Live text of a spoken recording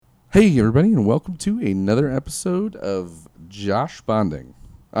Hey, everybody, and welcome to another episode of Josh Bonding.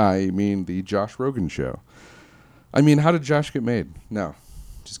 I mean, the Josh Rogan Show. I mean, how did Josh get made? No,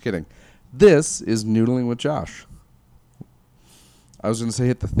 just kidding. This is Noodling with Josh. I was going to say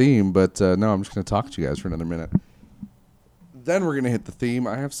hit the theme, but no, I'm just going to talk to you guys for another minute. Then we're going to hit the theme.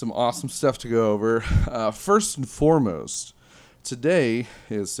 I have some awesome stuff to go over. First and foremost, today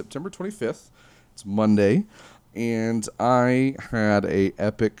is September 25th. It's Monday. And I had a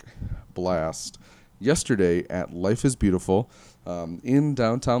epic blast yesterday at Life is Beautiful in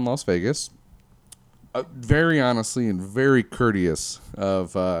downtown Las Vegas. Very honestly and very courteous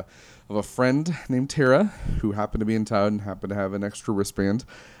of a friend named Tara who happened to be in town and happened to have an extra wristband.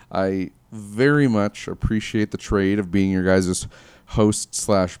 I very much appreciate the trade of being your guys' host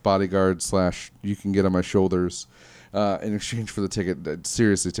 / bodyguard / you can get on my shoulders. In exchange for the ticket.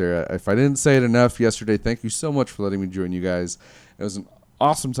 Seriously, Tara, if I didn't say it enough yesterday, thank you so much for letting me join you guys. It was an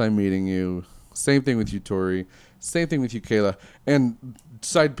awesome time meeting you. Same thing with you, Tori. Same thing with you, Kayla. And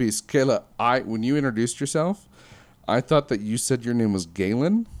side piece, Kayla, when you introduced yourself, I thought that you said your name was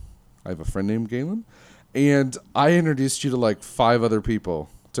Galen. I have a friend named Galen. And I introduced you to like 5 other people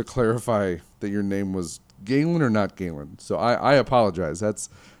to clarify that your name was Galen or not Galen. So I apologize. That's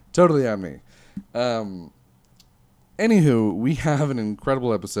totally on me. Anywho, we have an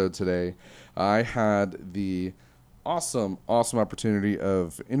incredible episode today. I had the awesome opportunity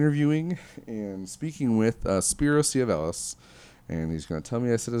of interviewing and speaking with Spiro Ciavelis, and he's going to tell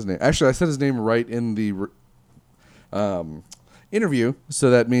me I said his name. Actually, I said his name right in the interview,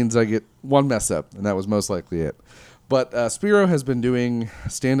 so that means I get one mess up, and that was most likely it. But Spiro has been doing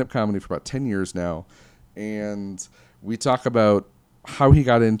stand-up comedy for about 10 years now, and we talk about how he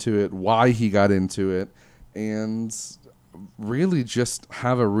got into it, why he got into it, and really just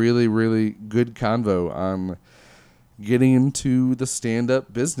have a really, really good convo on getting into the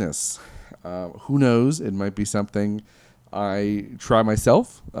stand-up business. Who knows? It might be something I try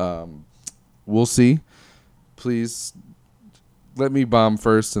myself. We'll see. Please let me bomb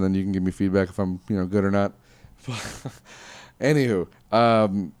first, and then you can give me feedback if I'm good or not.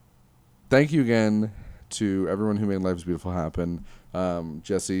 Anywho, thank you again to everyone who made Life is Beautiful happen.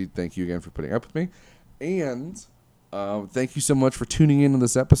 Jesse, thank you again for putting up with me. And thank you so much for tuning in to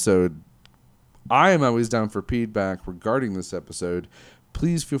this episode. I am always down for feedback regarding this episode.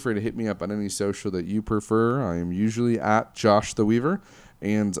 Please feel free to hit me up on any social that you prefer. I am usually at Josh the Weaver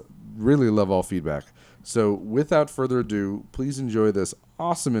and really love all feedback. So without further ado, please enjoy this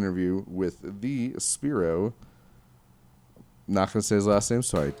awesome interview with the Spiro. Not going to say his last name,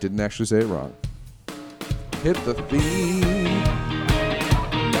 so I didn't actually say it wrong. Hit the theme.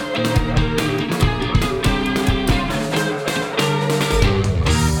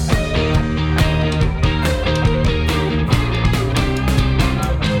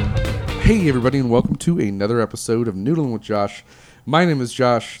 Hey everybody, and welcome to another episode of Noodling with Josh. My name is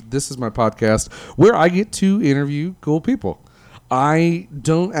Josh. This is my podcast where I get to interview cool people. I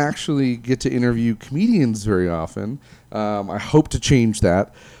don't actually get to interview comedians very often. I hope to change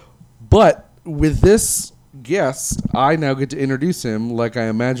that. But with this guest, I now get to introduce him like I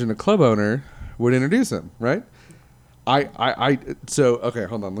imagine a club owner would introduce him, right? So, okay,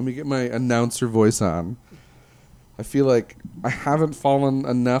 hold on. Let me get my announcer voice on. I feel like I haven't fallen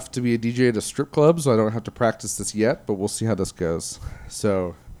enough to be a DJ at a strip club, so I don't have to practice this yet, but we'll see how this goes.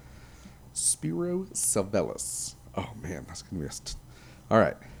 So, Spiro Ciavelis. Oh, man, that's going to be all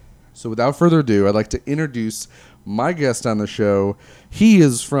right. So, without further ado, I'd like to introduce my guest on the show. He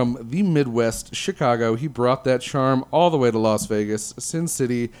is from the Midwest, Chicago. He brought that charm all the way to Las Vegas, Sin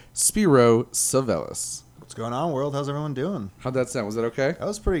City, Spiro Ciavelis. What's going on, world? How's everyone doing? How'd that sound? Was that okay? That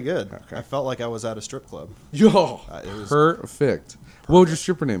was pretty good. Okay. I felt like I was at a strip club. Yo, It was perfect. What would your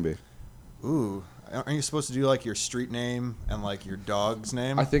stripper name be? Ooh, aren't you supposed to do like your street name and like your dog's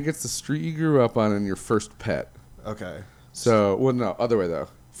name? I think it's the street you grew up on and your first pet. Okay. So, well, no, other way though.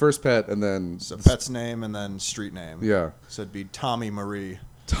 First pet and then... So pet's name and then street name. Yeah. So it'd be Tommy Marie.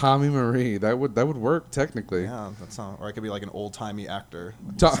 Tommy Marie. That would work, technically. Yeah, that sounds... Or I could be like an old-timey actor.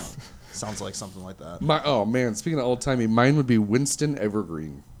 Sounds like something like that. Oh, man. Speaking of old-timey, mine would be Winston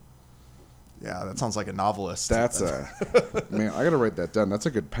Evergreen. Yeah, that sounds like a novelist. That's a... Man, I got to write that down. That's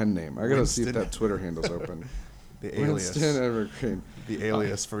a good pen name. I got to see if that Twitter handle's open. The alias. Winston Evergreen. The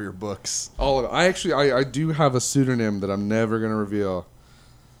alias for your books. All of it. I do have a pseudonym that I'm never going to reveal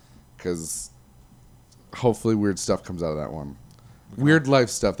because hopefully weird stuff comes out of that one. Weird life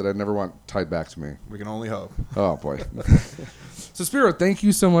stuff that I never want tied back to me. We can only hope. Oh, boy. So, Spiro, thank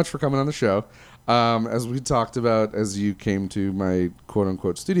you so much for coming on the show. As we talked about as you came to my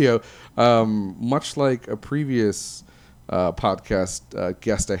quote-unquote studio, much like a previous podcast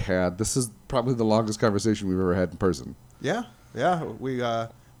guest I had. This is probably the longest conversation we've ever had in person. Yeah.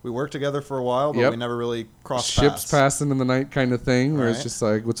 We worked together for a while, but Yep. we never really crossed Ships paths. passing in the night kind of thing, where it's Right. just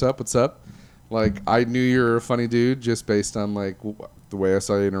like, what's up, what's up? Like, I knew you were a funny dude just based on, like, the way I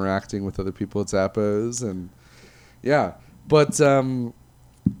saw you interacting with other people at Zappos. And, yeah. But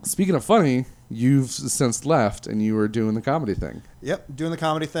speaking of funny, you've since left, and you were doing the comedy thing. Yep, doing the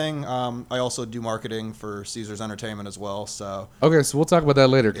comedy thing. I also do marketing for Caesars Entertainment as well. So Okay, so we'll talk about that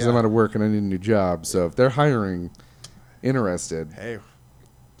later, because I'm Yeah. out of work and I need a new job. So if they're hiring, interested. hey,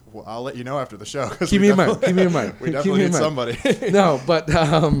 well, I'll let you know after the show. 'Cause Keep we me in mind. definitely- Keep me in mind. We Keep definitely me in need mind. somebody. No, but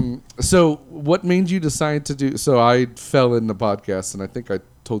so what made you decide to do? So I fell into podcasts, and I think I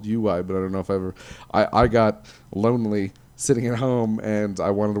told you why, but I don't know if I ever. I got lonely sitting at home, and I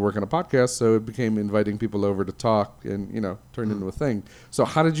wanted to work on a podcast, so it became inviting people over to talk, and turned into a thing. So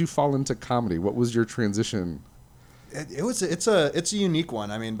how did you fall into comedy? What was your transition? It's a unique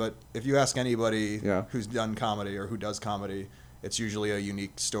one. I mean, but if you ask anybody Yeah. who's done comedy or who does comedy, it's usually a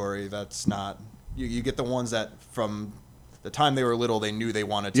unique story. That's not you get the ones that from the time they were little they knew they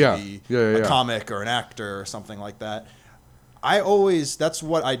wanted to Yeah. be Yeah, a yeah. comic or an actor or something like that. That's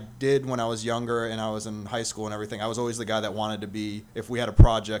what I did when I was younger and I was in high school and everything. I was always the guy that wanted to be, if we had a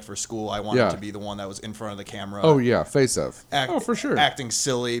project for school, I wanted Yeah. to be the one that was in front of the camera. Oh yeah, face of. Oh, for sure. Acting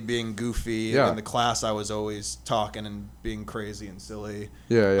silly, being goofy. Yeah. In the class, I was always talking and being crazy and silly.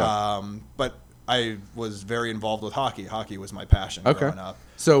 Yeah, yeah. But I was very involved with hockey. Hockey was my passion Okay. growing up.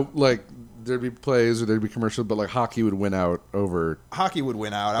 So like there'd be plays or there'd be commercials, but like hockey would win out over. Hockey would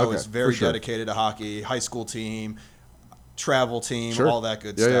win out. I Okay, was very for sure. dedicated to hockey, high school team, travel team, Sure. all that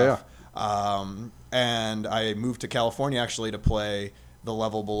good Yeah, stuff. And I moved to California actually to play the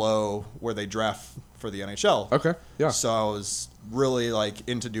level below where they draft for the NHL. Okay. Yeah. So I was really like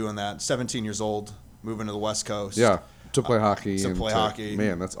into doing that. 17 years old, moving to the West Coast. Yeah. To play hockey. to and play hockey.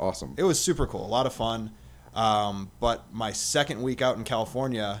 Man, that's awesome. It was super cool, a lot of fun. But my second week out in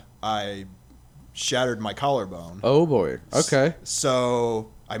California, I shattered my collarbone. Oh boy. Okay. So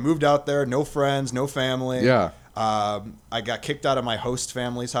I moved out there, no friends, no family. Yeah. I got kicked out of my host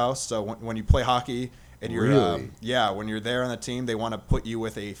family's house. So when you play hockey and you're Really? when you're there on the team, they want to put you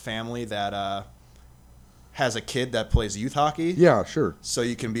with a family that has a kid that plays youth hockey. Yeah. Sure. So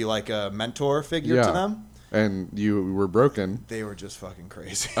you can be like a mentor figure Yeah. to them. And you were broken. They were just fucking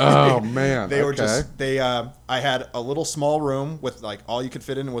crazy. Oh man. They were okay. just I had a little small room with like all you could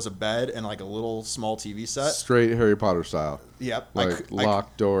fit in was a bed and like a little small TV set. straight Harry Potter style. Yep. Like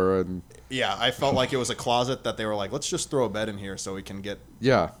locked door and Yeah, I felt like it was a closet that they were like, let's just throw a bed in here so we can get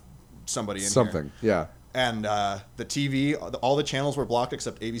yeah. somebody in Something. here. Yeah. And the TV, all the channels were blocked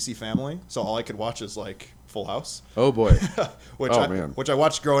except ABC Family, so all I could watch is like Full House, Oh boy. which Oh, man. which I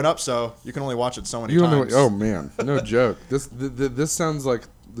watched growing up. So you can only watch it so many You don't know. times. Oh man. No joke. This sounds like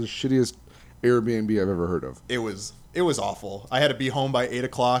the shittiest Airbnb I've ever heard of. It was awful. I had to be home by 8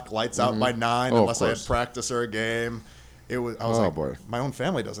 o'clock, lights out by 9, Oh, of unless I had course. practice or a game. I was Oh, like, boy. my own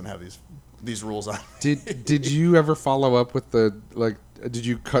family doesn't have these rules on. Did you ever follow up with the like? Did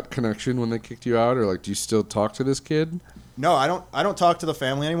you cut connection when they kicked you out, or like, do you still talk to this kid? No, I don't talk to the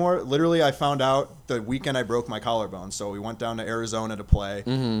family anymore. Literally, I found out the weekend I broke my collarbone. So we went down to Arizona to play.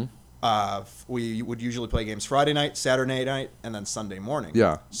 Mm-hmm. We would usually play games Friday night, Saturday night, and then Sunday morning.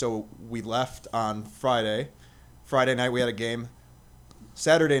 Yeah. So we left on Friday. Friday night we had a game.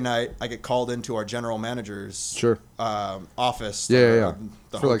 Saturday night I get called into our general manager's Sure. office. Yeah.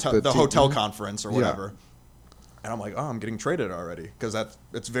 The For, like, hotel, the the team- hotel Mhm. conference or Yeah. whatever. And I'm like, oh, I'm getting traded already because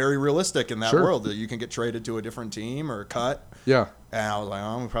it's very realistic in that Sure. world that you can get traded to a different team or cut. Yeah. And I was like,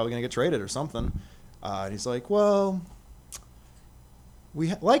 oh, I'm probably gonna get traded or something. And he's like, well,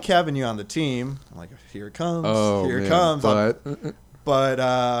 we like having you on the team. I'm like, here it comes. Oh Here man. it comes.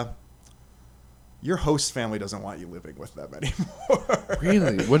 But Your host family doesn't want you living with them anymore.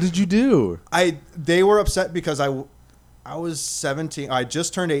 really, what did you do? They were upset because I was 17. I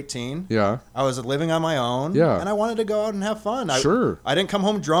just turned 18. Yeah. I was living on my own. Yeah. And I wanted to go out and have fun. Sure. I didn't come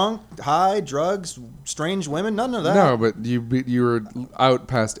home drunk, high, drugs, strange women, none of that. No, but you were out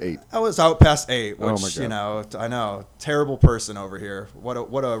past 8. I was out past 8, Oh which, my God. I know, terrible person over here. What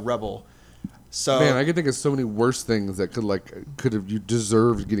a rebel. So Man, I could think of so many worse things that could have you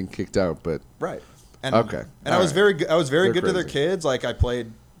deserved getting kicked out, but right. And, Okay. And All I was right. very They're good to their crazy. kids. Like I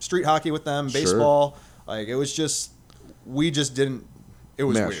played street hockey with them, Sure. baseball. Like it was just we just didn't. It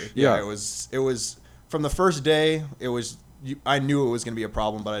was Mesh. weird. Yeah. It was from the first day. It was. I knew it was going to be a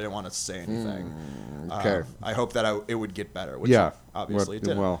problem, but I didn't want to say anything. okay. I hoped that it would get better. Which Yeah. obviously it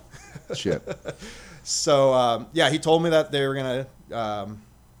did. Well, shit. So he told me that they were gonna.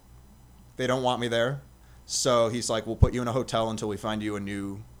 They don't want me there. So he's like, we'll put you in a hotel until we find you a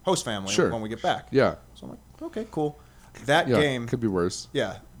new host family Sure. when we get back. Yeah. So I'm like, okay, cool. That Yeah. game Could be worse.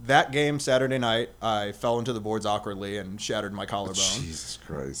 Yeah, that game Saturday night, I fell into the boards awkwardly and shattered my collarbone. Jesus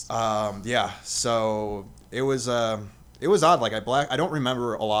Christ. Yeah, so it was odd. Like I don't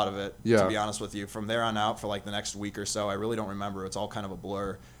remember a lot of it, Yeah. to be honest with you. From there on out, for like the next week or so, I really don't remember. It's all kind of a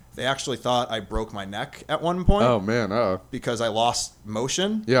blur. They actually thought I broke my neck at one point. Oh man. Oh. Because I lost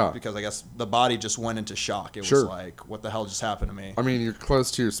motion. Yeah. Because I guess the body just went into shock. It Sure. was like, what the hell just happened to me? I mean, you're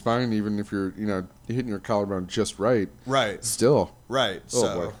close to your spine, even if you're hitting your collarbone just right. Right. Still. Right. Oh,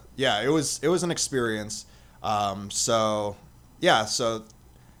 So boy. yeah, it was an experience. So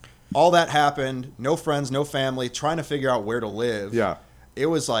all that happened. No friends, no family. Trying to figure out where to live. Yeah. It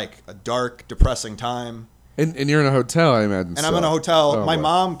was like a dark, depressing time. And you're in a hotel, I imagine. And I'm in a hotel. Oh, My boy.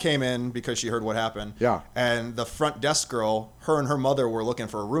 mom came in because she heard what happened. Yeah. And the front desk girl, her and her mother were looking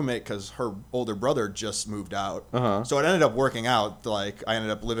for a roommate because her older brother just moved out. Uh-huh. So it ended up working out. Like I ended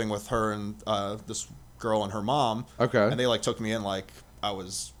up living with her and this girl and her mom. Okay. And they like took me in like I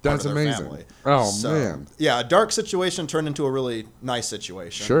was part That's of their amazing. family. Oh, So, man. Yeah, a dark situation turned into a really nice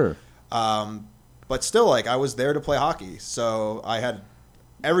situation. Sure. But still, like I was there to play hockey, so I had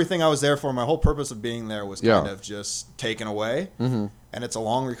everything I was there for. My whole purpose of being there was kind Yeah. of just taken away, and it's a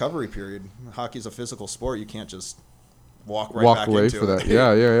long recovery period. Hockey's a physical sport; you can't just walk back away into for it. that.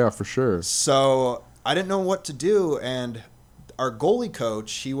 Yeah, for sure. So I didn't know what to do, and our goalie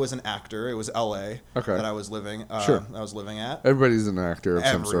coach, he was an actor. It was L.A. Okay. that I was living. Sure. I was living at. Everybody's an actor of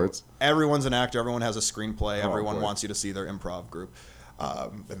some sorts. Everyone's an actor. Everyone has a screenplay. Oh, Everyone boy. wants you to see their improv group.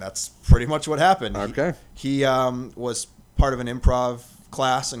 And that's pretty much what happened. Okay. He was part of an improv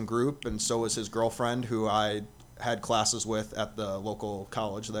class and group, and so was his girlfriend, who I had classes with at the local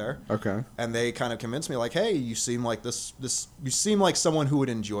college there. Okay. And they kind of convinced me, like, hey, you seem like this you seem like someone who would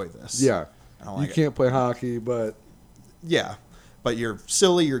enjoy this. Yeah. And I'm You like, can't play hockey, but yeah, but you're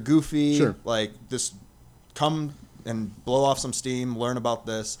silly, you're goofy. Sure. Like, just come and blow off some steam, learn about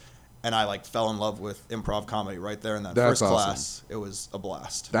this. And I like fell in love with improv comedy right there in that That's first awesome. class. It was a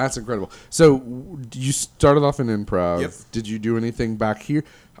blast. that's incredible. So you started off in improv. Yep. Did you do anything back here?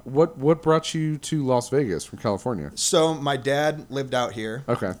 What brought you to Las Vegas from California? So my dad lived out here.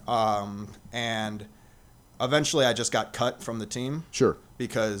 Okay. And eventually I just got cut from the team Sure.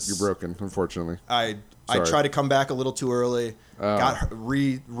 because You're broken, unfortunately. I Sorry. tried to come back a little too early. Got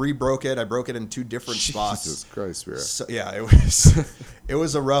re-broke it. I broke it in two different spots. Jesus Christ, Spirit. So, yeah, it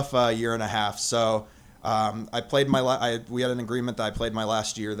was a rough year and a half. So I played we had an agreement that I played my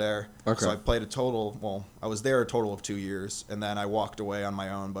last year there. Okay. So I played I was there a total of 2 years, and then I walked away on my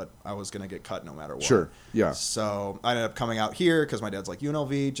own, but I was going to get cut no matter what. Sure, yeah. So I ended up coming out here because my dad's like,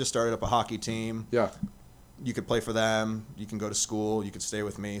 UNLV just started up a hockey team. Yeah. You could play for them. You can go to school. You could stay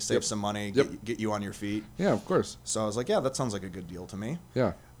with me, save Yep. some money, Yep. get you on your feet. Yeah, of course. So I was like, yeah, that sounds like a good deal to me.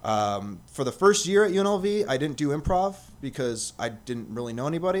 Yeah. For the first year at UNLV, I didn't do improv because I didn't really know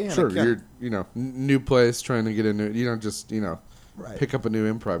anybody. And Sure. I kept- You're, new place, trying to get into. You don't just, Right. pick up a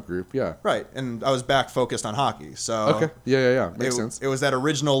new improv group. Yeah. Right, and I was back focused on hockey. So Okay. Yeah. Makes sense. It was that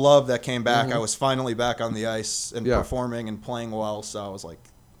original love that came back. I was finally back on the ice and Yeah. performing and playing well. So I was like,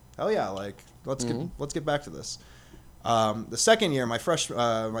 hell yeah, like let's get back to this. The second year, my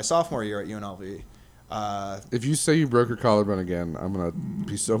sophomore year at UNLV. If you say you broke your collarbone again, I'm gonna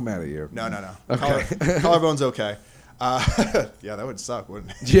be so mad at you. No. Okay. Collarbone's okay. Yeah, that would suck,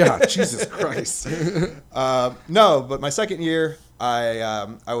 wouldn't it? Yeah. Jesus Christ. No, but my second year, I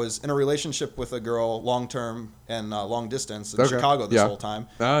was in a relationship with a girl long term and long distance in Okay. Chicago this Yeah. whole time.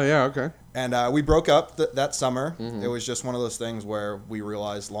 Oh yeah. Okay. And we broke up that summer. It was just one of those things where we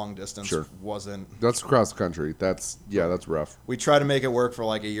realized long distance Sure. wasn't. That's across the country. That's rough. We tried to make it work for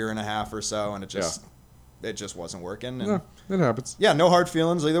like a year and a half or so, and it just wasn't working. And Yeah, it happens. yeah, no hard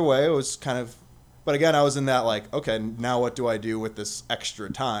feelings either way. It was kind of, but again, I was in that like, okay, now what do I do with this extra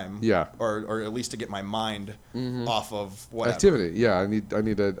time? Yeah. Or at least to get my mind off of whatever. Activity. Yeah, I need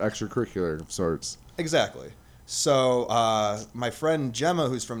an extracurricular of sorts. Exactly. So my friend Gemma,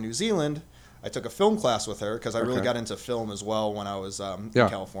 who's from New Zealand, I took a film class with her because I really Okay. got into film as well when I was in Yeah.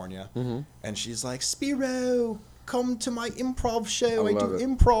 California. And she's like, Spiro, come to my improv show. I do love it.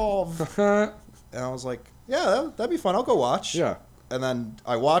 improv. And I was like, yeah, that'd be fun. I'll go watch. Yeah. And then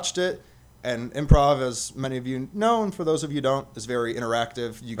I watched it. And improv, as many of you know, and for those of you who don't, is very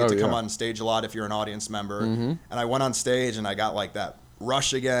interactive. You get to come yeah. on stage a lot if you're an audience member. And I went on stage and I got like that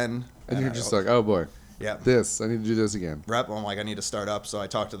rush again. And you're I- just like, oh boy, yeah. I need to do this again. Rep. I'm like, I need to start up. So I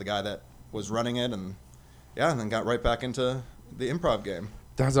talked to the guy that was running it, and then got right back into the improv game.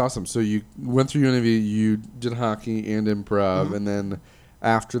 That's awesome. So you went through UNLV, you did hockey and improv, and then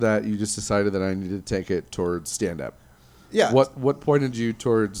after that, you just decided that I needed to take it towards stand-up. Yeah. What pointed you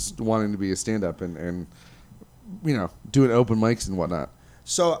towards wanting to be a stand-up and doing open mics and whatnot?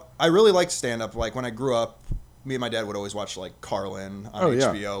 So I really liked stand-up. Like when I grew up, me and my dad would always watch like Carlin on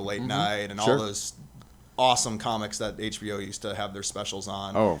HBO late night and all those awesome comics that HBO used to have their specials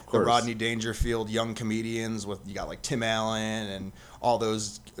on. Oh, of course. The Rodney Dangerfield young comedians you got like Tim Allen and all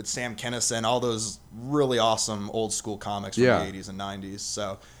those, Sam Kinison, all those really awesome old school comics from the 80s and 90s.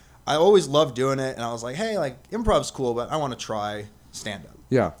 So I always loved doing it, and I was like, hey, like improv's cool, but I want to try stand-up.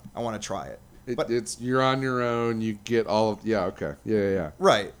 Yeah. I want to try it. You're on your own. You get all of okay. Yeah.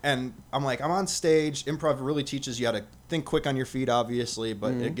 Right. And I'm like, I'm on stage. Improv really teaches you how to think quick on your feet, obviously,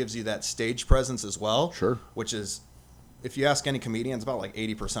 but it gives you that stage presence as well. Sure. Which is, if you ask any comedians, about like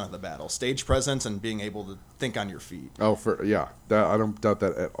 80% of the battle. Stage presence and being able to think on your feet. Oh, that I don't doubt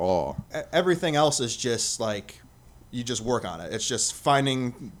that at all. Everything else is just like, you just work on it. It's just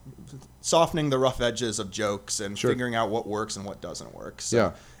softening the rough edges of jokes and figuring out what works and what doesn't work.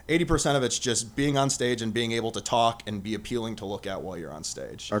 So 80% of it's just being on stage and being able to talk and be appealing to look at while you're on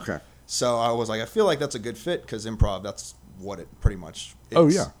stage. Okay. So I was like, I feel like that's a good fit because improv, that's what it pretty much is. Oh,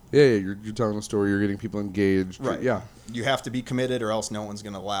 yeah. Yeah. You're telling a story. You're getting people engaged. Right. Yeah. You have to be committed or else no one's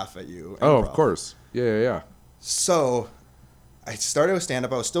going to laugh at you. Oh, of course. Yeah. So I started with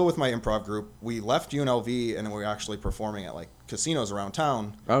stand-up. I was still with my improv group. We left UNLV and we were actually performing at like casinos around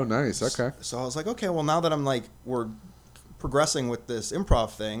town. Oh, nice. Okay. So I was like, okay, well, now that we're progressing with this improv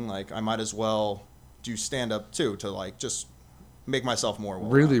thing, like I might as well do stand-up too to like just make myself more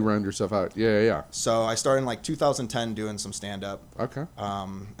well-rounded. Really round yourself out. Yeah. So I started in like 2010 doing some stand-up. Okay.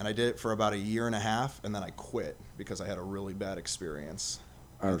 And I did it for about a year and a half, and then I quit because I had a really bad experience.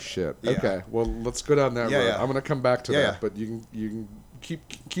 Oh shit. Yeah. Okay. Well, let's go down that road. Yeah. I'm gonna come back to that, but you can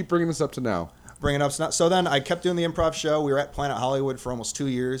keep bringing this up to now. Bring it up. So then I kept doing the improv show. We were at Planet Hollywood for almost 2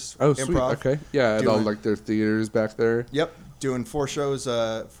 years. Oh, sweet. Improv. Okay. Yeah, and all like their theaters back there. Yep. Doing 4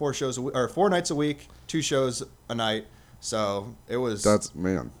 nights a week, 2 shows a night. So it was.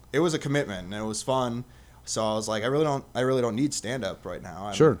 It was a commitment, and it was fun. So I was like, I really don't need stand up right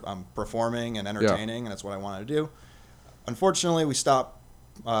now. I'm performing and entertaining, and that's what I wanted to do. Unfortunately, we stopped.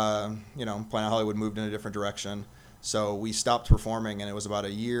 Planet Hollywood moved in a different direction, so we stopped performing, and it was about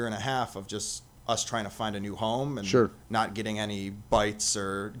a year and a half of just us trying to find a new home and not getting any bites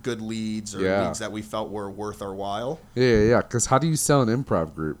or good leads or leads that we felt were worth our while. Yeah. Because how do you sell an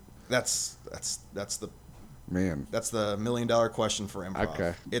improv group? That's the man. That's the $1 million question for improv.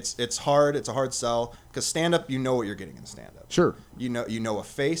 Okay. It's hard. It's a hard sell because stand up, you know what you're getting in stand up. Sure. You know a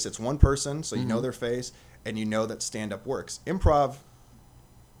face. It's one person, so you know their face, and you know that stand up works. Improv.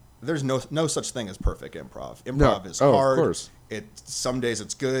 There's no such thing as perfect improv. Improv is hard. Of course. Some days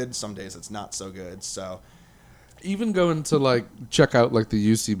it's good, some days it's not so good. So even going to like check out like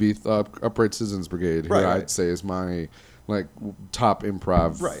the UCB Upright Citizens Brigade, who I'd say is my like top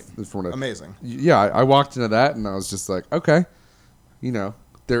improv. Right. Amazing. Yeah, I walked into that and I was just like, okay,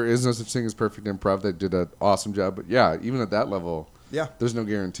 there is no such thing as perfect improv. They did an awesome job, but yeah, even at that level, there's no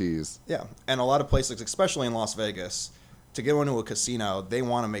guarantees. Yeah, and a lot of places, especially in Las Vegas, to get into a casino, they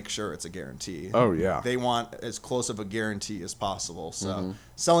want to make sure it's a guarantee. Oh, yeah. They want as close of a guarantee as possible. So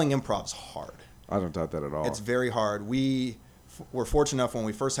selling improv's hard. I don't doubt that at all. It's very hard. We were fortunate enough when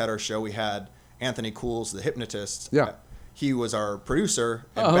we first had our show, we had Anthony Cools, the hypnotist. Yeah. He was our producer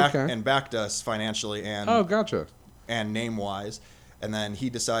and backed us financially and gotcha. And name-wise. And then he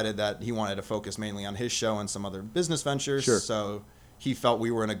decided that he wanted to focus mainly on his show and some other business ventures. Sure. So he felt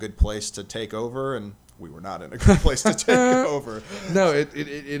we were in a good place to take over, and we were not in a good place to take over. No, it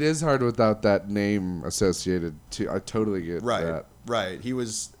is hard without that name associated to. I totally get that. Right. He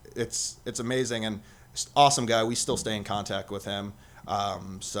was. It's amazing and awesome guy. We still stay in contact with him.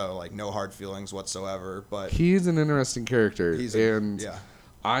 So like no hard feelings whatsoever. But he's an interesting character.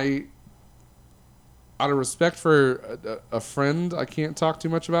 Out of respect for a friend, I can't talk too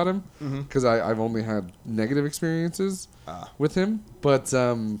much about him because I've only had negative experiences with him. But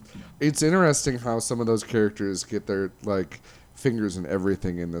it's interesting how some of those characters get their like fingers in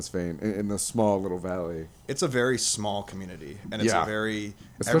everything in this vein, in this small little valley. It's a very small community, and it's a very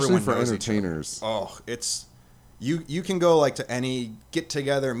especially for entertainers. Oh, it's you can go like to any get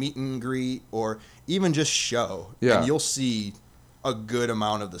together, meet and greet, or even just show, and you'll see a good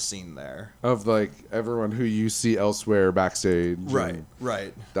amount of the scene there of like everyone who you see elsewhere backstage.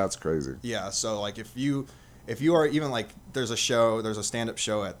 Right. That's crazy. Yeah. So like if you are even like there's a stand-up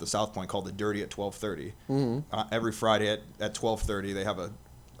show at the South Point called The Dirty at 12:30. Every Friday at 12:30 they have a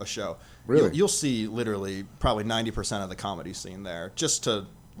show. Really? You'll see literally probably 90% of the comedy scene there just to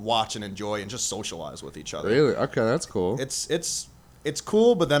watch and enjoy and just socialize with each other. Really? Okay, that's cool. It's it's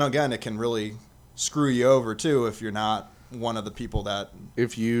cool, but then again, it can really screw you over too if you're not one of the people that.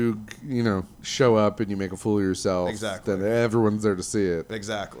 If you show up and you make a fool of yourself, Exactly. then everyone's there to see it.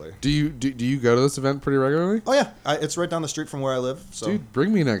 Exactly. Do you go to this event pretty regularly? Oh yeah, it's right down the street from where I live. So. Dude,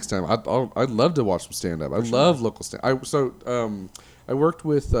 bring me next time. I'd love to watch some stand up. I love local stand. I worked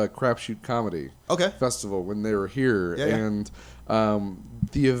with Crapshoot Comedy Festival when they were here, and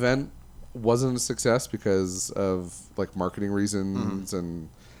the event wasn't a success because of like marketing reasons and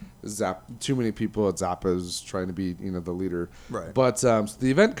too many people at Zappa's trying to be the leader. Right. But so the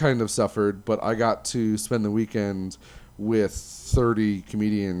event kind of suffered, but I got to spend the weekend with 30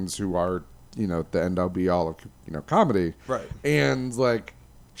 comedians who are the end all be all of comedy. Right. And like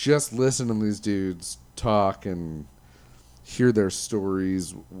just listening to these dudes talk and hear their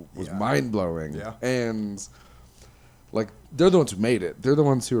stories was mind blowing. Yeah. And like they're the ones who made it. They're the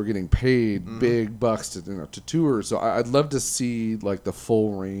ones who are getting paid big bucks to tour. So I'd love to see like the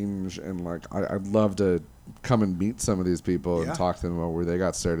full range, and like I'd love to come and meet some of these people and talk to them about where they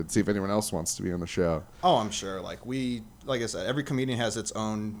got started. See if anyone else wants to be on the show. Oh, I'm sure. Like I said, every comedian has its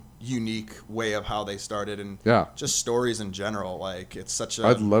own unique way of how they started, and just stories in general. Like it's such a.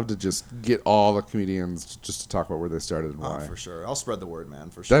 I'd love to just get all the comedians just to talk about where they started and why. For sure. I'll spread the word, man.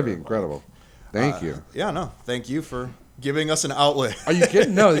 For sure. That'd be incredible. Thank you. Yeah, no. Thank you for giving us an outlet. Are you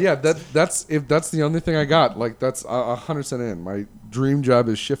kidding? No, yeah. That's the only thing I got. Like that's 100% in. My dream job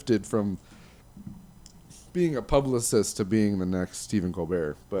is shifted from being a publicist to being the next Stephen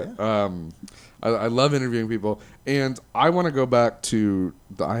Colbert. But I love interviewing people, and I want to go back to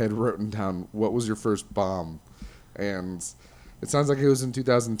I had written down what was your first bomb, and it sounds like it was in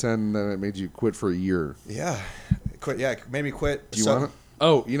 2010. And then it made you quit for a year. Yeah, quit. Yeah, made me quit. Do you want it?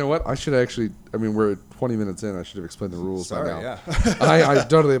 Oh, you know what? I should actually. I mean, we're 20 minutes in. I should have explained the rules by now. Yeah. I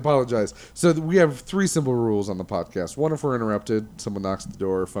totally apologize. So we have 3 simple rules on the podcast. One, if we're interrupted, someone knocks at the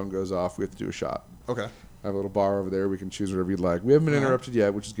door, phone goes off, we have to do a shot. Okay. I have a little bar over there. We can choose whatever you'd like. We haven't been interrupted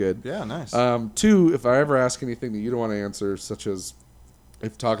yet, which is good. Yeah, nice. 2, if I ever ask anything that you don't want to answer, such as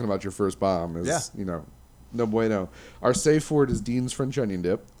if talking about your first bomb is, no bueno. Our safe word is Dean's French onion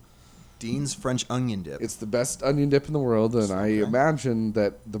dip. Dean's French onion dip. It's the best onion dip in the world, and I imagine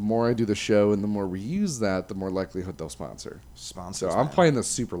that the more I do the show and the more we use that, the more likelihood they'll sponsor. So I'm playing the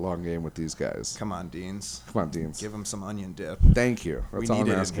super long game with these guys. Come on, Dean's. Come on, Dean's. Give them some onion dip. Thank you. That's all I'm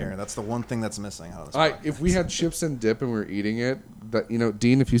asking. Here. That's the one thing that's missing out of this. All right, if we had chips and dip and we were eating it,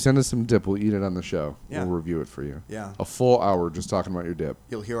 Dean, if you send us some dip, we'll eat it on the show. Yeah. We'll review it for you. Yeah. A full hour just talking about your dip.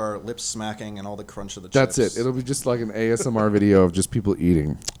 You'll hear our lips smacking and all the crunch of the chips. That's it. It'll be just like an ASMR video of just people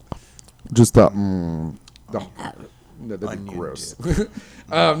eating. Just that'd be gross.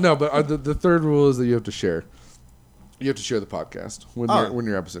 No, but the third rule is that you have to share. You have to share the podcast when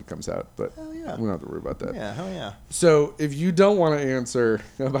your episode comes out. But we don't have to worry about that. Yeah, hell yeah. So if you don't want to answer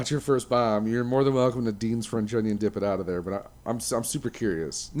about your first bomb, you're more than welcome to Dean's French onion dip it out of there. But I'm super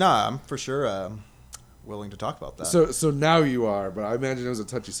curious. Nah, I'm for sure willing to talk about that. So now you are, but I imagine it was a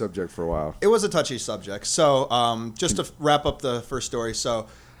touchy subject for a while. It was a touchy subject. So just to wrap up the first story, so.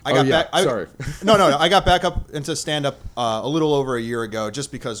 I got back up into stand-up a little over a year ago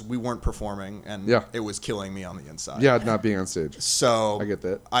just because we weren't performing, and it was killing me on the inside. Yeah, not being on stage. So I get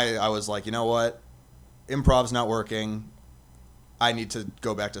that. I was like, you know what? Improv's not working. I need to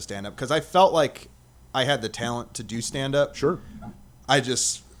go back to stand-up because I felt like I had the talent to do stand-up. Sure. I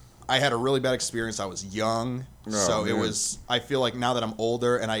had a really bad experience. I was young, it was. I feel like now that I'm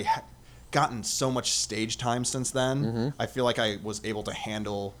older and I gotten so much stage time since then, I feel like I was able to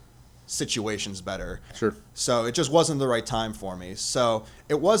handle situations better. Sure. So it just wasn't the right time for me. So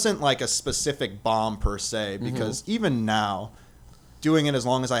it wasn't like a specific bomb per se, because even now, doing it as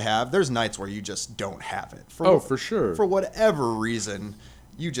long as I have, there's nights where you just don't have it. For sure. For whatever reason,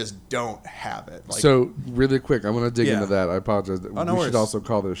 you just don't have it. Like, so really quick, I'm going to dig into that. I apologize. We should also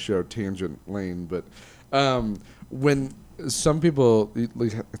call this show Tangent Lane, but when some people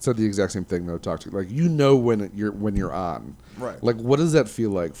said the exact same thing though. Talk to like when you're on, right? Like what does that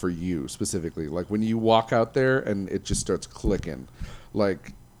feel like for you specifically? Like when you walk out there and it just starts clicking.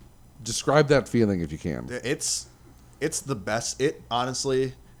 Like describe that feeling if you can. It's the best. It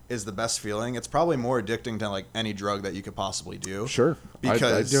honestly is the best feeling. It's probably more addicting than like any drug that you could possibly do. Sure,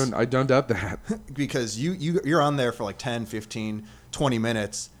 because I don't doubt that. Because you're on there for like 10, 15, 20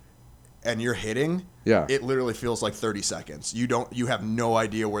 minutes. And you're hitting, it literally feels like 30 seconds. You have no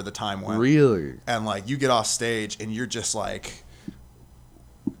idea where the time went. Really? And like you get off stage and you're just like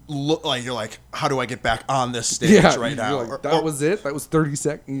look like you're like, how do I get back on this stage Yeah, right you're now? like, that was it. That was 30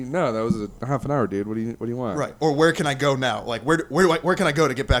 seconds. No, that was a half an hour, dude. What do you want? Right. Or where can I go now? Like where can I go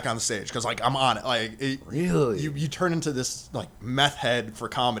to get back on the stage? Because like I'm on it. Like Really? you turn into this like meth head for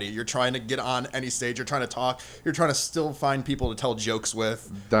comedy. You're trying to get on any stage. You're trying to talk. You're trying to still find people to tell jokes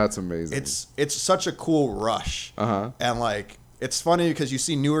with. That's amazing. It's such a cool rush. And like it's funny because you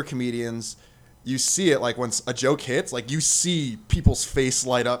see newer comedians. You see it like when a joke hits, like you see people's face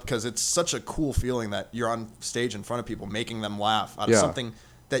light up because it's such a cool feeling that you're on stage in front of people, making them laugh out of something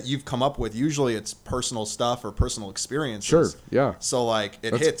that you've come up with. Usually it's personal stuff or personal experiences. Sure, yeah. So like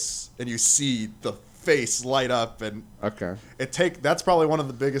it hits and you see the face light up, and that's probably one of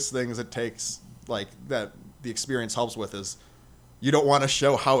the biggest things it takes, like that the experience helps with, is you don't want to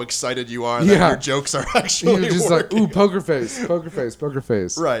show how excited you are that your jokes are actually You're just working. like, ooh, poker face, poker face, poker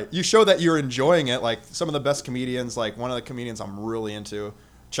face. Right. You show that you're enjoying it. Like some of the best comedians, like one of the comedians I'm really into,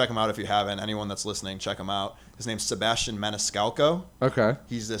 check him out if you haven't. Anyone that's listening, check him out. His name's Sebastian Maniscalco. Okay.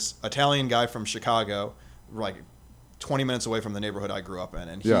 He's this Italian guy from Chicago, like 20 minutes away from the neighborhood I grew up in.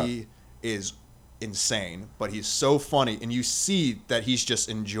 And he is insane, but he's so funny. And you see that he's just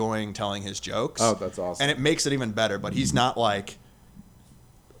enjoying telling his jokes. Oh, that's awesome. And it makes it even better. But he's not like,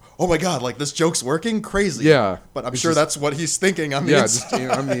 oh my God, like this joke's working? Crazy. Yeah. But I'm sure that's what he's thinking on the inside.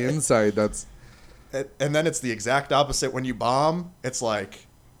 Just on the inside, that's... And then it's the exact opposite when you bomb. It's like,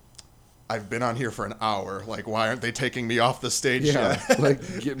 I've been on here for an hour. Like, why aren't they taking me off the stage yet?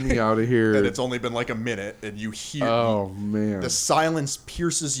 Like, get me out of here. And it's only been like a minute, and you hear man. the silence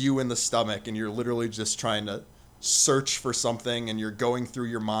pierces you in the stomach, and you're literally just trying to search for something, and you're going through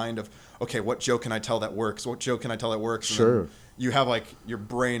your mind of, okay, what joke can I tell that works? What joke can I tell that works? And sure. You have like your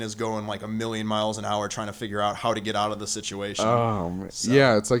brain is going like 1,000,000 miles an hour trying to figure out how to get out of the situation. Oh, man. So,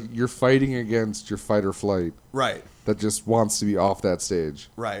 yeah, it's like you're fighting against your fight or flight. Right. That just wants to be off that stage.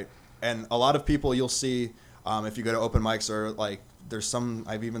 Right. And a lot of people you'll see if you go to open mics, or like there's some,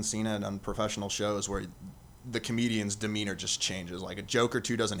 I've even seen it on professional shows where the comedian's demeanor just changes. Like a joke or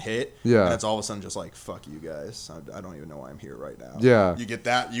two doesn't hit, and it's all of a sudden just like, fuck you guys. I don't even know why I'm here right now. Yeah. You get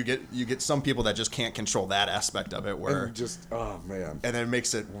that. You get some people that just can't control that aspect of it, where oh man. And then it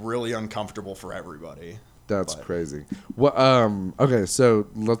makes it really uncomfortable for everybody. That's crazy. Well, okay, so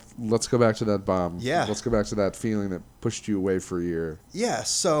let's go back to that bomb. Yeah. Let's go back to that feeling that pushed you away for a year. Yeah.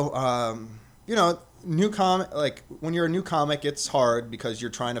 So, new comic, like when you're a new comic, it's hard because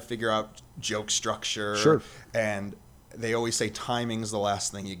you're trying to figure out joke structure. Sure. And they always say timing's the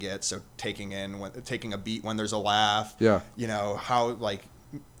last thing you get. So taking a beat when there's a laugh. Yeah. You know, how like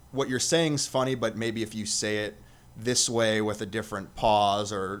what you're saying's funny, but maybe if you say it this way with a different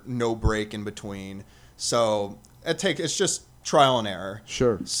pause or no break in between. So it's just trial and error.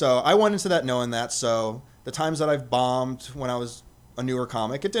 Sure. So I went into that knowing that. So the times that I've bombed when I was a newer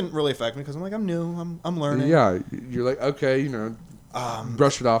comic, it didn't really affect me because I'm like, I'm new, I'm learning. Yeah, you're like, okay,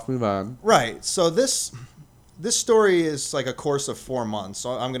 brush it off, move on. Right. So this story is like a course of 4 months.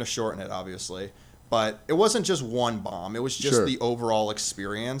 So I'm going to shorten it, obviously. But it wasn't just one bomb. It was just the overall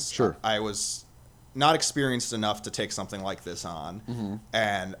experience. Sure. I was not experienced enough to take something like this on. Mm-hmm.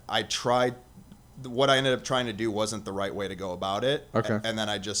 And I tried. What I ended up trying to do wasn't the right way to go about it. Okay. And then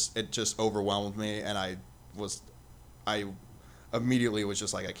it just overwhelmed me, and I immediately was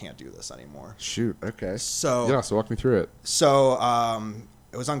just like, I can't do this anymore. Shoot. Okay. So so walk me through it. So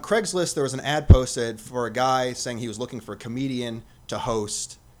it was on Craigslist. There was an ad posted for a guy saying he was looking for a comedian to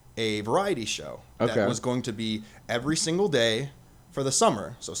host a variety show that was going to be every single day for the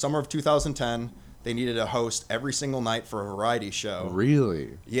summer. So summer of 2010, they needed a host every single night for a variety show.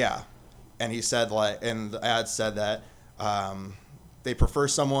 Really? Yeah. And he said, and the ad said that they prefer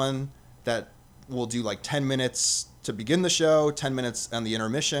someone that will do like 10 minutes to begin the show, 10 minutes on the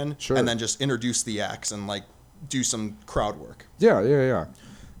intermission, and then just introduce the acts and like do some crowd work. Yeah.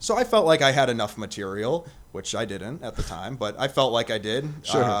 So I felt like I had enough material, which I didn't at the time, but I felt like I did.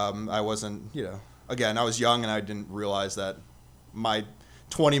 Sure. I wasn't, again, I was young and I didn't realize that my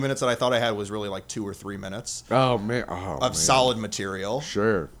 20 minutes that I thought I had was really like 2 or 3 minutes of solid material.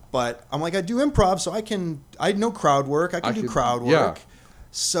 Sure. But I'm like, I do improv, so I know crowd work. I can do crowd work. Yeah.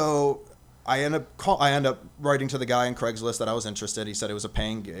 So I end up writing to the guy on Craigslist that I was interested. He said it was a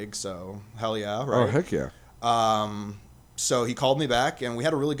paying gig, so hell yeah, right? Oh, heck yeah. So he called me back, and we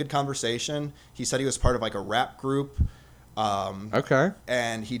had a really good conversation. He said he was part of like a rap group. Okay.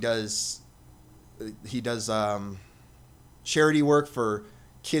 And he does charity work for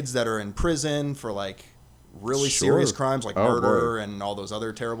kids that are in prison for like really serious crimes like murder and all those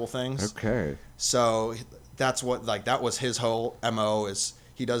other terrible things. Okay. So that was his whole MO is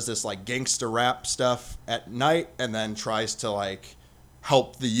he does this like gangster rap stuff at night and then tries to like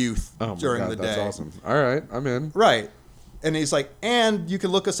help the youth Oh my during God, the that's day. awesome. All right, I'm in. Right. And he's like, and you can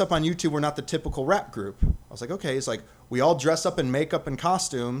look us up on YouTube. We're not the typical rap group. I was like, okay. He's like, we all dress up in makeup and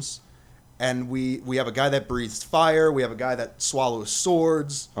costumes, and we have a guy that breathes fire. We have a guy that swallows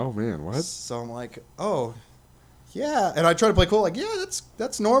swords. Oh man, what? So I'm like, oh, yeah. And I try to play cool, like, yeah,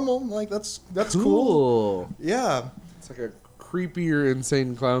 that's normal. Like that's cool. Yeah. It's like a creepier,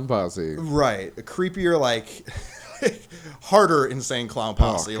 insane clown posse. Right. A creepier, like harder insane clown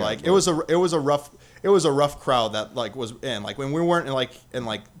posse. God, Like Lord. it was a rough crowd that like was in. Like when we weren't in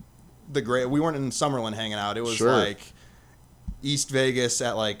the great, we weren't in Summerlin hanging out. It was Sure. like East Vegas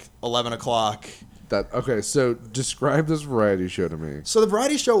at like 11 o'clock. Okay, so describe this variety show to me. So the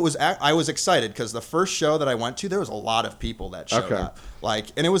variety show was I was excited because the first show that I went to, there was a lot of people that showed Okay. up. Like,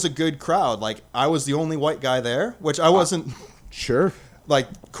 and it was a good crowd. Like I was the only white guy there, which I wasn't Sure. like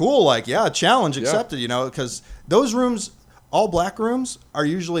cool. Like, yeah, challenge accepted, you know, because those rooms, all black rooms, are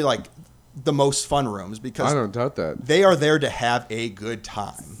usually like the most fun rooms I because don't doubt that. they are there to have a good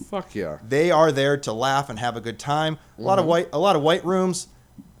time. Fuck yeah. They are there to laugh and have a good time. A lot of white rooms.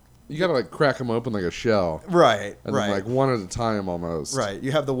 You gotta like crack them open like a shell, Right, and right. then like one at a time almost. Right.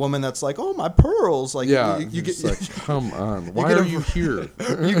 You have the woman that's like, "Oh, my pearls." Like, Yeah. you Just get like, come on. Why get are a- you here?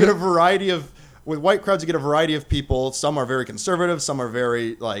 you get a variety of with white crowds. You get a variety of people. Some are very conservative. Some are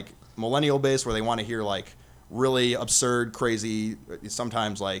very like millennial based, where they want to hear like really absurd, crazy,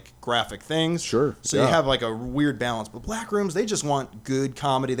 sometimes like graphic things. Sure, So yeah. you have like a weird balance. But black rooms, they just want good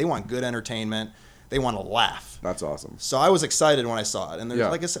comedy. They want good entertainment. They want to laugh. That's awesome. So I was excited when I saw it. And there's, Yeah.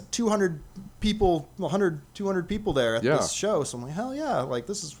 like I said, 200 people, 100, 200 people there at Yeah. this show. So I'm like, hell yeah. Like,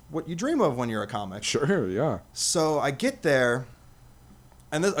 this is what you dream of when you're a comic. Sure, yeah. So I get there,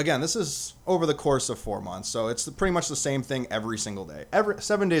 and this is over the course of 4 months. So it's pretty much the same thing every single day.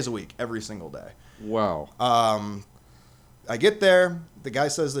 7 days a week, every single day. Wow. I get there. The guy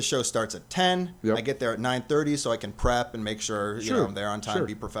says the show starts at 10. Yep. I get there at 9:30 so I can prep and make sure you Sure, know, I'm there on time, sure.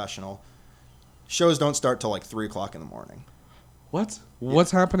 be professional. Shows don't start till like 3 o'clock in the morning. What?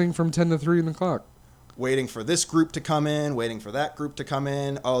 What's happening from 10 to 3 in the clock? Waiting for this group to come in, waiting for that group to come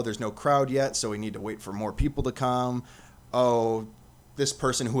in. Oh, there's no crowd yet, so we need to wait for more people to come. Oh, this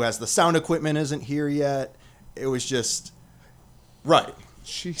person who has the sound equipment isn't here yet. It was just right.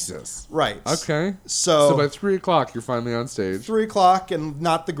 Jesus. Right. Okay. So by 3 o'clock, you're finally on stage. 3 o'clock and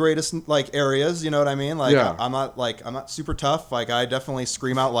not the greatest like areas, you know what I mean? Like Yeah. I'm not super tough. Like I definitely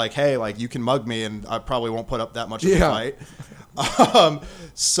scream out like, hey, like you can mug me and I probably won't put up that much of a Yeah. fight.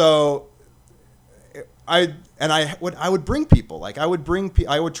 So I would bring people. Like I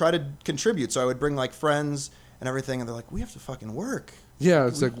would try to contribute. So I would bring like friends and everything, and they're like, we have to fucking work. Yeah,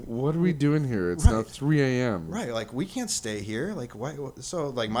 it's like, what are we doing here? It's now Right. 3 a.m. Right, like we can't stay here. Like why? So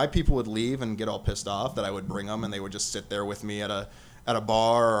like my people would leave and get all pissed off that I would bring them, and they would just sit there with me at a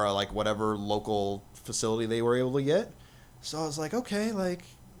bar or like whatever local facility they were able to get. So I was like, okay, like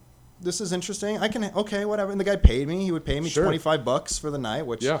this is interesting. Okay, whatever. And the guy paid me. He would pay me Sure. $25 for the night,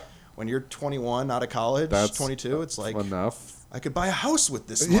 which Yeah. when you're 21 out of college, That's 22, it's like enough. I could buy a house with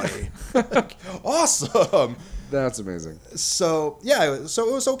this money. Like, awesome. That's amazing. So yeah, so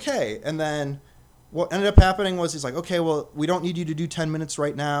it was okay. And then what ended up happening was he's like, okay, well, we don't need you to do 10 minutes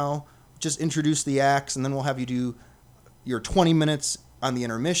right now. Just introduce the acts, and then we'll have you do your 20 minutes on the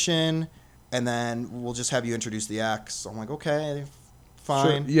intermission, and then we'll just have you introduce the acts. So I'm like, okay,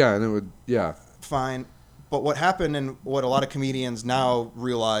 fine, Sure. Yeah, and it would, yeah. fine. But what happened, and what a lot of comedians now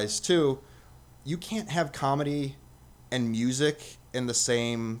realize too, you can't have comedy and music in the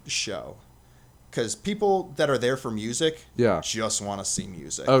same show. Because people that are there for music Yeah. just want to see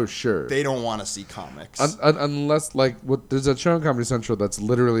music. Oh, sure. They don't want to see comics. Unless, like, there's a show on Comedy Central that's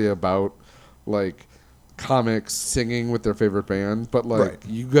literally about, like, comics singing with their favorite band, but, like, Right.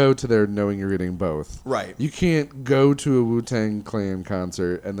 you go to there knowing you're getting both. Right. You can't go to a Wu-Tang Clan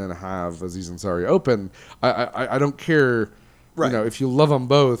concert and then have Aziz Ansari open. I don't care. Right. You know, if you love them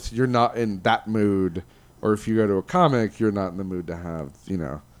both, you're not in that mood. Or if you go to a comic, you're not in the mood to have, you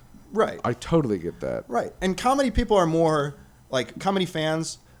know. Right. I totally get that. Right. And comedy people are more like comedy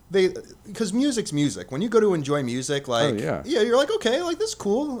fans. Because music's music. When you go to enjoy music, like, yeah. you're like, okay, like, this is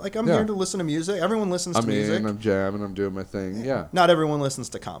cool. Like, I'm Yeah. here to listen to music. Everyone listens I'm to music. in, I'm jamming, I'm doing my thing. Yeah. Not everyone listens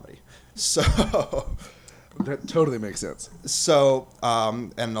to comedy. So, That totally makes sense.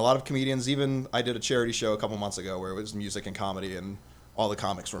 and a lot of comedians, even I did a charity show a couple months ago where it was music and comedy, and all the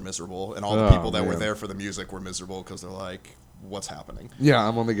comics were miserable, and all the Oh, people that were man. there for the music were miserable because they're like, what's happening? Yeah,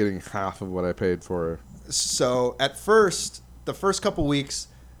 I'm only getting half of what I paid for. So at first, the first couple weeks,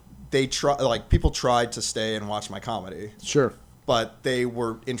 people tried to stay and watch my comedy, Sure. but they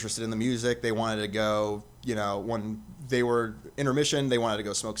were interested in the music. They wanted to go when they were intermission, they wanted to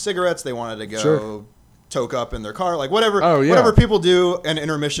go smoke cigarettes. They wanted to go Sure. toke up in their car, like whatever. Oh, yeah. Whatever people do in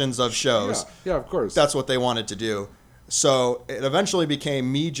intermissions of shows. Yeah, of course. That's what they wanted to do. So it eventually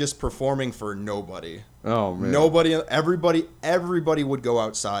became me just performing for nobody. Oh man. Everybody would go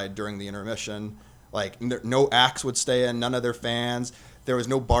outside during the intermission. Like no acts would stay in, none of their fans. There was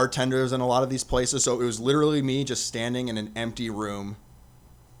no bartenders in a lot of these places, so it was literally me just standing in an empty room,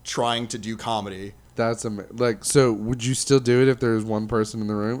 trying to do comedy. That's like. So, would you still do it if there was one person in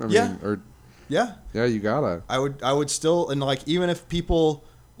the room? Yeah. Yeah, you gotta. I would still, and like even if people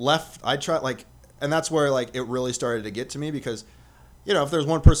left, I'd try like, and that's where like it really started to get to me because, if there's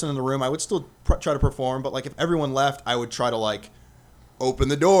one person in the room, I would still try to perform. But like if everyone left, I would try to like open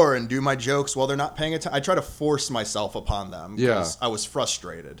the door and do my jokes while they're not paying attention. I try to force myself upon them because I was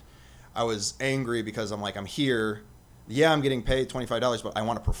frustrated. I was angry because I'm like, I'm here. Yeah, I'm getting paid $25, but I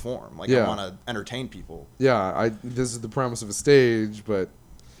want to perform. Like I want to entertain people. Yeah, this is the promise of a stage, but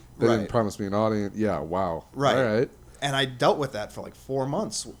they Right. didn't promise me an audience. Yeah, wow. Right. All right. And I dealt with that for like 4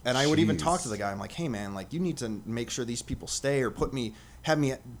 months. And I would even Jeez. talk to the guy. I'm like, hey man, like you need to make sure these people stay or have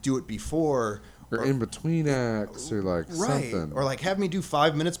me do it before. Or in between acts, or like Right. something. Or like have me do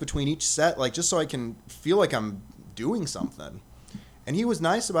 5 minutes between each set, like just so I can feel like I'm doing something. And he was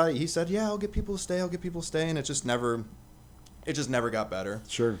nice about it. He said, yeah, I'll get people to stay. And it just never got better.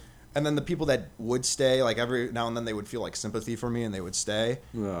 Sure. And then the people that would stay, like every now and then they would feel like sympathy for me and they would stay.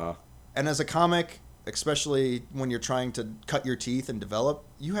 Yeah. And as a comic, especially when you're trying to cut your teeth and develop,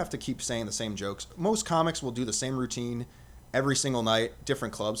 you have to keep saying the same jokes. Most comics will do the same routine every single night,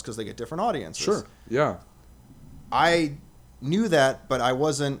 different clubs, because they get different audiences. Sure. Yeah. I knew that, but I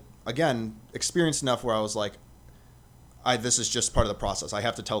wasn't, again, experienced enough where I was like, this is just part of the process. I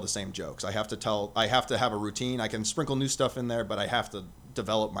have to tell the same jokes. I have to have a routine. I can sprinkle new stuff in there, but I have to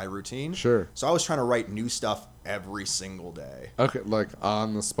develop my routine. Sure. So I was trying to write new stuff every single day. Okay, like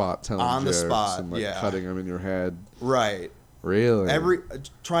on the spot telling On the jokes spot, and like yeah. cutting them in your head. Right. Really?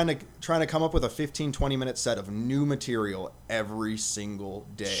 Trying to come up with a 15-20 minute set of new material every single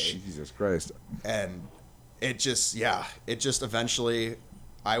day. Jesus Christ. And it just eventually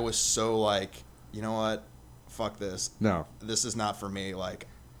I was so like, you know what? Fuck this. No. This is not for me. Like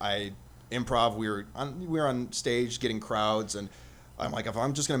improv, we were on stage getting crowds, and I'm like, if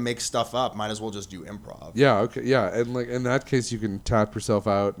I'm just going to make stuff up, might as well just do improv. Yeah, okay. Yeah, and like in that case you can tap yourself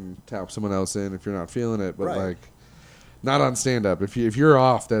out and tap someone else in if you're not feeling it, but Right. like not on stand up. If you're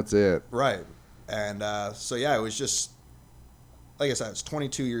off, that's it. Right. And so yeah, it was just like I said, I was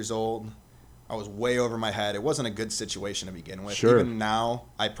 22 years old. I was way over my head. It wasn't a good situation to begin with. Sure. Even now,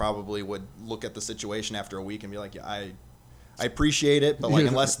 I probably would look at the situation after a week and be like, yeah, I appreciate it, but like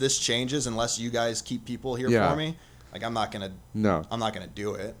unless this changes, unless you guys keep people here Yeah. for me, like I'm not gonna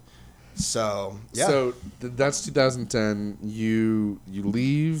do it. So yeah. So that's 2010. You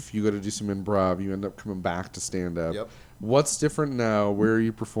leave. You go to do some improv. You end up coming back to stand up. Yep. What's different now? Where are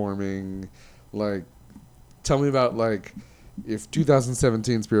you performing? Like, tell me about like if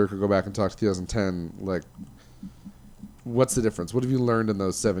 2017 Spirit could go back and talk to 2010. Like, what's the difference? What have you learned in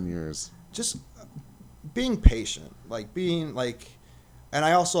those 7 years? Just being patient, and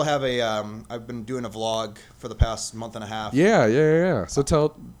I also have I've been doing a vlog for the past month and a half. Yeah. So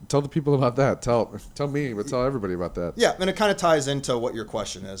tell the people about that. Tell me, but tell everybody about that. Yeah, and it kind of ties into what your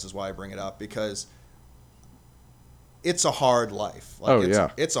question is why I bring it up, because it's a hard life.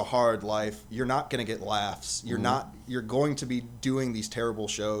 It's a hard life. You're not going to get laughs. You're going to be doing these terrible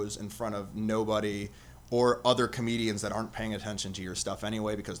shows in front of nobody or other comedians that aren't paying attention to your stuff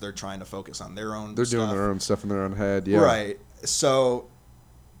anyway, because they're trying to focus on their own They're stuff. doing their own stuff in their own head. Yeah. Right. So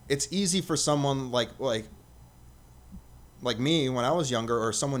it's easy for someone like me when I was younger,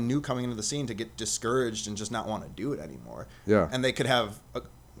 or someone new coming into the scene, to get discouraged and just not want to do it anymore. Yeah. And they could have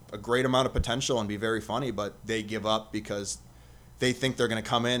a great amount of potential and be very funny, but they give up because they think they're going to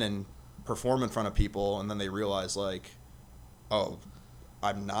come in and perform in front of people, and then they realize like, oh,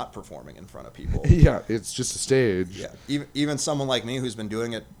 I'm not performing in front of people. Yeah, it's just a stage. Yeah. Even someone like me who's been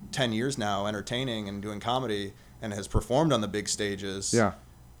doing it 10 years now, entertaining and doing comedy, and has performed on the big stages. Yeah.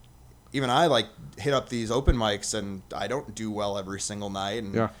 Even I like hit up these open mics, and I don't do well every single night,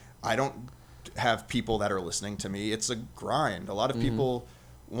 and Yeah. I don't have people that are listening to me. It's a grind. A lot of people,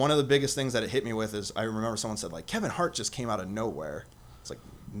 one of the biggest things that it hit me with is, I remember someone said like, Kevin Hart just came out of nowhere. It's like,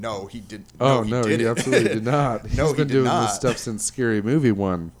 no, he did. Oh, he no, he didn't. absolutely did not. He's No, he been did doing not. this stuff since Scary Movie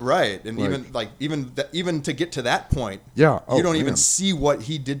 1. Right. And Like- even to get to that point, Yeah. Oh, you don't even man. see what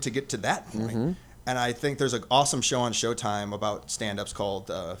he did to get to that point. And I think there's an awesome show on Showtime about stand-ups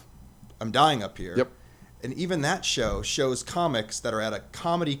called I'm Dying Up Here. Yep. And even that show shows comics that are at a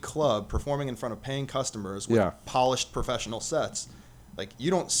comedy club performing in front of paying customers with polished professional sets. Like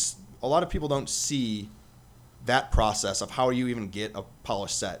a lot of people don't see that process of how you even get a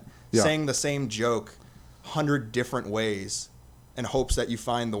polished set. Yeah. Saying the same joke 100 different ways in hopes that you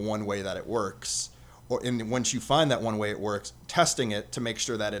find the one way that it works. And once you find that one way it works, testing it to make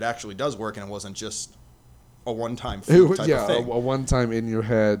sure that it actually does work and it wasn't just a one-time type of thing. A one-time in your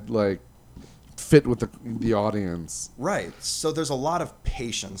head, like, fit with the audience. Right. So there's a lot of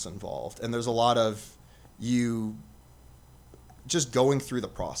patience involved, and there's a lot of you just going through the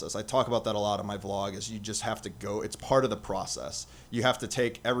process. I talk about that a lot on my vlog, is you just have to go. It's part of the process. You have to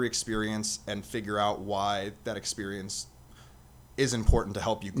take every experience and figure out why that experience is important to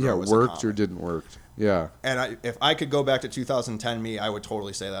help you grow as a worked comic. or didn't work. Yeah. And if I could go back to 2010 me, I would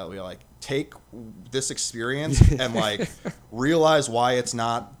totally say that. I'd be like, take this experience and like realize why it's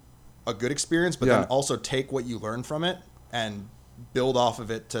not a good experience, but then also take what you learn from it and build off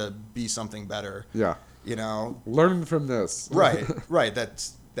of it to be something better. Yeah. You know, learn from this. Right.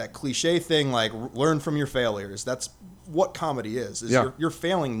 That's that cliche thing, like learn from your failures. That's what comedy is you're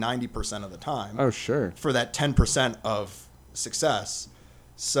failing 90% of the time. Oh, sure. For that 10% of success.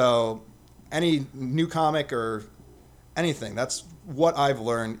 So any new comic or anything, that's what I've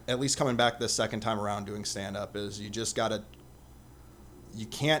learned, at least coming back this second time around doing stand-up, is you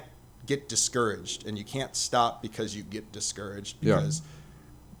can't get discouraged, and you can't stop because you get discouraged, because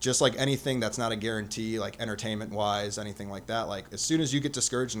just like anything that's not a guarantee, like entertainment wise, anything like that, like as soon as you get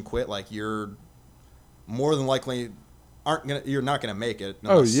discouraged and quit, like you're more than likely you're not gonna make it.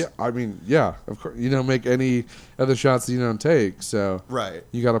 I mean, of course, you don't make any other shots that you don't take, so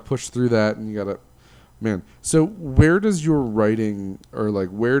you got to push through that, and you got to, man. So where does your writing, or like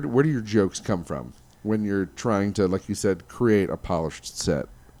where do your jokes come from when you're trying to, like you said, create a polished set?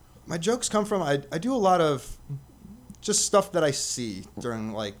 My jokes come from, I do a lot of just stuff that I see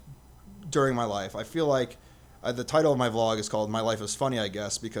during my life. I feel like the title of my vlog is called "My Life is Funny," I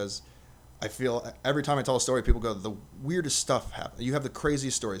guess, because I feel every time I tell a story, people go, the weirdest stuff happens. You have the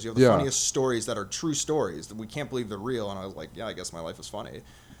craziest stories. You have the funniest stories that are true stories that we can't believe they're real. And I was like, I guess my life is funny.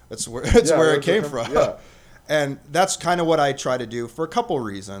 That's where it came from. Yeah. And that's kind of what I try to do for a couple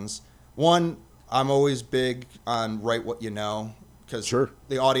reasons. One, I'm always big on write what you know, because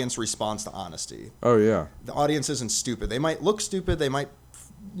the audience responds to honesty. Oh, yeah. The audience isn't stupid. They might look stupid.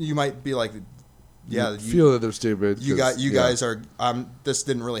 You might be like, you feel that they're stupid. You guys are. This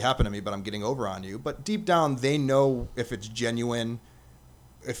didn't really happen to me, but I'm getting over on you. But deep down, they know if it's genuine,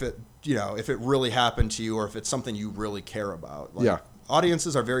 if it really happened to you, or if it's something you really care about.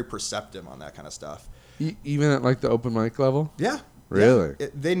 Audiences are very perceptive on that kind of stuff. Even at like the open mic level. Yeah. Really?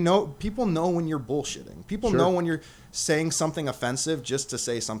 They know. People know when you're bullshitting. People know when you're saying something offensive just to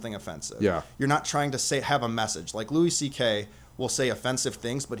say something offensive. Yeah. You're not trying to have a message. Like Louis C.K. will say offensive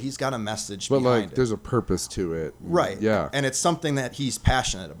things, but he's got a message behind it. There's a purpose to it. Right. Yeah. And it's something that he's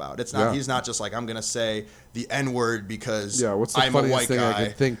passionate about. It's not. He's not just like, I'm going to say the N-word because what's the I'm funniest a white thing guy. I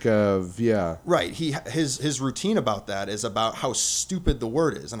can think of? Yeah. Right. His routine about that is about how stupid the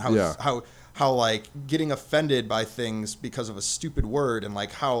word is, and how like getting offended by things because of a stupid word, and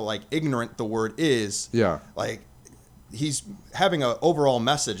like how like ignorant the word is. Yeah. Like he's having an overall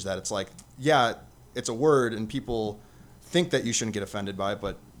message that it's like, it's a word, and people think that you shouldn't get offended by it,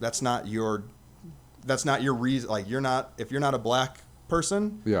 but that's not your reason. Like if you're not a black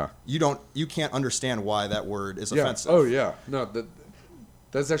person, you can't understand why that word is offensive. Oh yeah. No,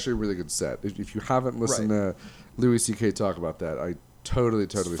 that's actually a really good set. If you haven't listened to Louis C.K. talk about that, I totally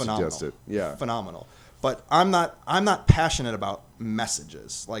suggest it. Yeah. Phenomenal. But I'm not passionate about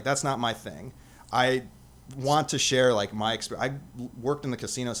messages. Like that's not my thing. I want to share like my experience. I worked in the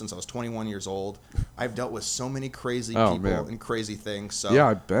casino since I was 21 years old. I've dealt with so many crazy people and crazy things. So yeah,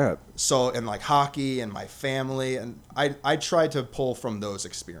 I bet. So and like hockey and my family, and I tried to pull from those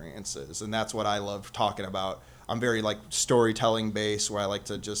experiences, and that's what I love talking about. I'm very like storytelling based, where I like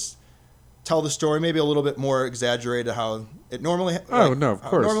to just tell the story maybe a little bit more exaggerated how it normally of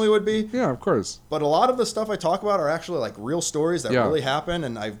course normally would be. Yeah, of course. But a lot of the stuff I talk about are actually like real stories that really happen,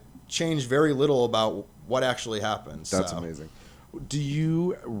 and I've changed very little about what actually happens. That's amazing. Do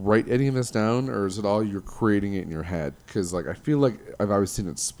you write any of this down, or is it all you're creating it in your head? Because like I feel like I've always seen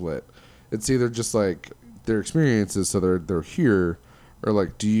it split. It's either just like their experiences, so they're here, or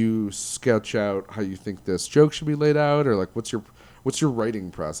like do you sketch out how you think this joke should be laid out, or like what's your writing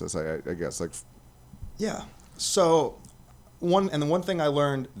process? I guess like. Yeah. So one thing I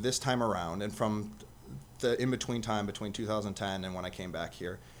learned this time around, and from the in between time between 2010 and when I came back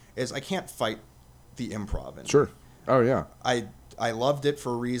here, is I can't fight the improv in Sure. me. Oh yeah. I loved it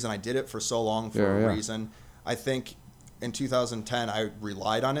for a reason. I did it for so long for a reason. I think in 2010 I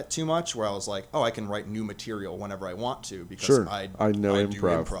relied on it too much, where I was like, oh, I can write new material whenever I want to because I know I do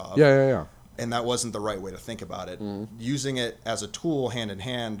improv. improv. Yeah. And that wasn't the right way to think about it. Using it as a tool hand in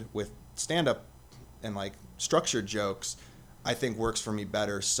hand with stand-up and like structured jokes, I think works for me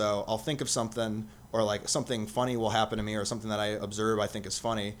better. So I'll think of something, or like something funny will happen to me, or something that I observe I think is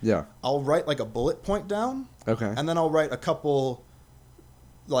funny. Yeah. I'll write like a bullet point down. Okay. And then I'll write a couple,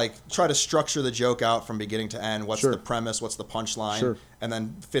 like try to structure the joke out from beginning to end. What's the premise? What's the punchline? And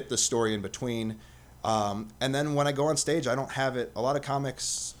then fit the story in between. And then when I go on stage, I don't have it. A lot of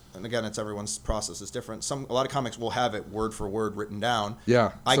comics, and again, it's everyone's process is different. A lot of comics will have it word for word written down.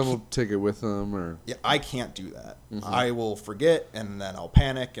 Yeah. Some will take it with them, or yeah, I can't do that. I will forget, and then I'll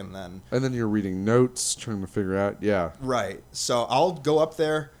panic, and then you're reading notes, trying to figure out. Yeah. Right. So I'll go up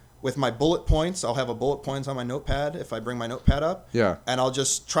there with my bullet points. I'll have a bullet points on my notepad if I bring my notepad up. Yeah. And I'll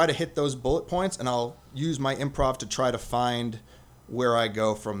just try to hit those bullet points, and I'll use my improv to try to find where I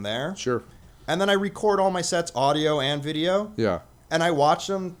go from there. Sure. And then I record all my sets, audio and video. Yeah. And I watch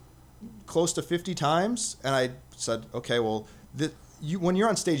them close to 50 times, and I said, okay, well, when you're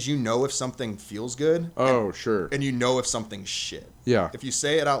on stage, you know if something feels good. Oh, sure. And you know if something's shit. Yeah. If you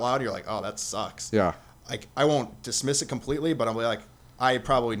say it out loud, you're like, oh, that sucks. Yeah. Like, I won't dismiss it completely, but I'm like, I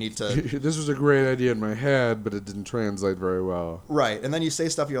probably need to. This was a great idea in my head, but it didn't translate very well. Right. And then you say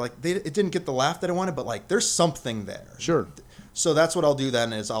stuff, you're like, it didn't get the laugh that I wanted, but like, there's something there. Sure. So that's what I'll do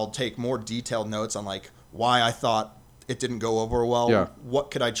then, is I'll take more detailed notes on like why I thought it didn't go over well. Yeah.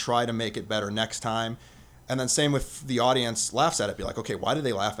 What could I try to make it better next time? And then same with the audience laughs at it. Be like, okay, why did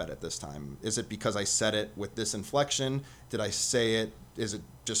they laugh at it this time? Is it because I said it with this inflection? Did I say it? Is it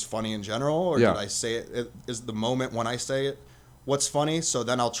just funny in general? Or did I say it? Is the moment when I say it what's funny? So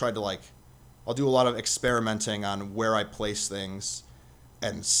then I'll try to I'll do a lot of experimenting on where I place things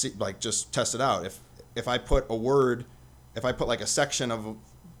and see, just test it out. If I put a word, if I put like a section of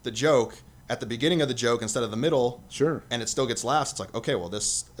the joke at the beginning of the joke instead of the middle, sure, and it still gets laughs, it's like, okay, well,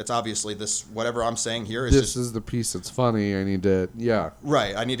 it's obviously this, whatever I'm saying here is this is the piece that's funny. I need to,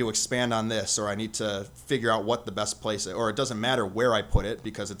 right. I need to expand on this, or I need to figure out what the best place is, or it doesn't matter where I put it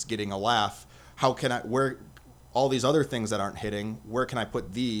because it's getting a laugh. How can where all these other things that aren't hitting, where can I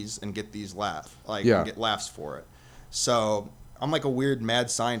put these and get these and get laughs for it? So I'm like a weird mad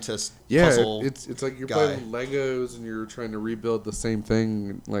scientist puzzle it's like you're guy. playing Legos and you're trying to rebuild the same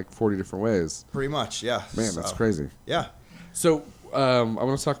thing like 40 different ways. Pretty much, yeah. Man, that's crazy. Yeah. So I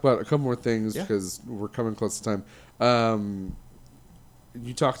want to talk about a couple more things because we're coming close to time.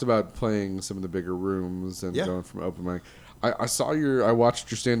 You talked about playing some of the bigger rooms and going from open mic. I watched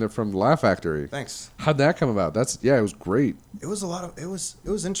your stand up from the Laugh Factory. Thanks. How'd that come about? It was great. It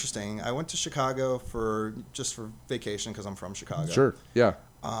was interesting. I went to Chicago for vacation because I'm from Chicago. Sure. Yeah.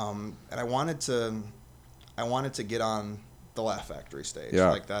 And I wanted to get on the Laugh Factory stage.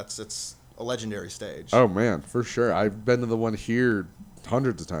 Yeah. It's a legendary stage. Oh man, for sure. I've been to the one here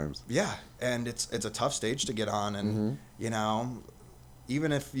hundreds of times. Yeah, and it's a tough stage to get on, and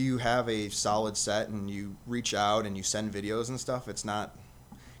even if you have a solid set and you reach out and you send videos and stuff, it's not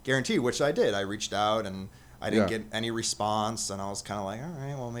guaranteed, which I did. I reached out and I didn't get any response, and I was kind of like, all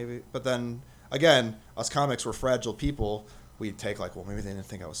right, well, maybe. But then, again, us comics were fragile people. We'd take well, maybe they didn't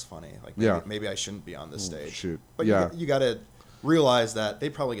think I was funny. Maybe I shouldn't be on this stage. Shoot. But you got to realize that they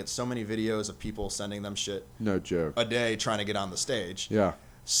probably get so many videos of people sending them shit. No joke. A day trying to get on the stage. Yeah.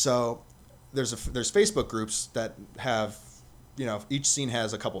 So there's Facebook groups that have, each scene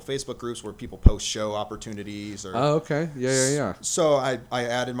has a couple Facebook groups where people post show opportunities. Oh, okay. Yeah. So I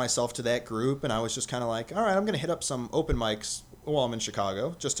added myself to that group, and I was just kind of like, all right, I'm going to hit up some open mics while I'm in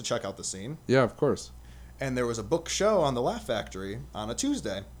Chicago just to check out the scene. Yeah, of course. And there was a book show on the Laugh Factory on a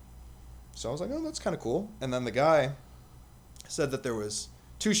Tuesday. So I was like, oh, that's kind of cool. And then the guy said that there was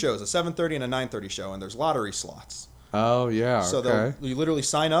two shows, a 7:30 and a 9:30 show, and there's lottery slots. Oh, yeah. So you literally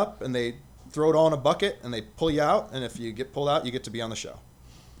sign up, and they throw it all in a bucket, and they pull you out, and if you get pulled out, you get to be on the show.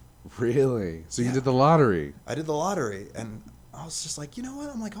 Really? So you did the lottery? I did the lottery, and I was just like, you know what?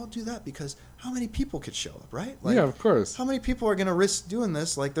 I'm like, I'll do that because how many people could show up, right? Yeah, of course. How many people are going to risk doing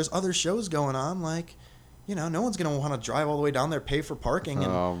this? There's other shows going on. No one's going to want to drive all the way down there, pay for parking,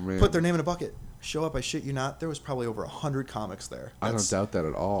 and put their name in a bucket. Show up, I shit you not. There was probably over 100 comics there. I don't doubt that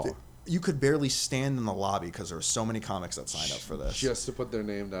at all. You could barely stand in the lobby because there were so many comics that signed up for this. Just to put their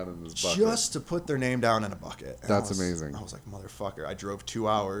name down in this bucket. Just to put their name down in a bucket. And That's amazing. I was like, motherfucker, I drove 2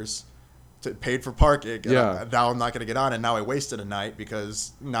 hours, paid for parking, and now I'm not going to get on, and now I wasted a night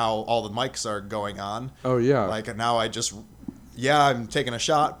because now all the mics are going on. Oh, yeah. And now I'm taking a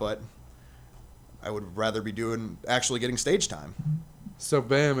shot, but I would rather be doing actually getting stage time. So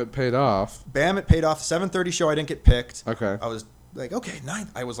bam, it paid off. Bam, it paid off. 7:30 show, I didn't get picked. Okay. I was like, okay,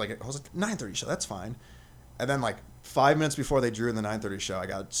 9:30 show, that's fine. And then like 5 minutes before they drew in the 9:30 show, I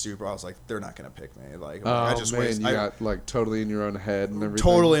was like, they're not gonna pick me. Like, I just you got like totally in your own head and everything.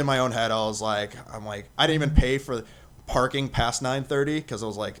 Totally in my own head. I was like, I didn't even pay for parking past 9:30 because I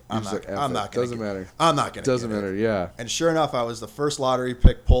was like, I'm not gonna. Doesn't matter. I'm not gonna. Doesn't matter. Yeah. And sure enough, I was the first lottery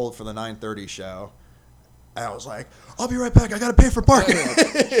pick pulled for the 9:30 show. And I was like, I'll be right back. I gotta pay for parking.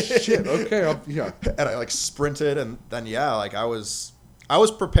 Shit. Okay. Yeah. And I like sprinted, and then like I was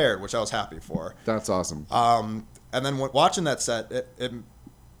prepared, which I was happy for. That's awesome. And then watching that set, it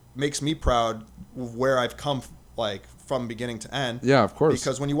makes me proud of where I've come, like from beginning to end. Yeah, of course.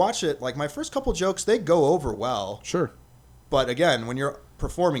 Because when you watch it, like my first couple jokes, they go over well. Sure. But again, when you're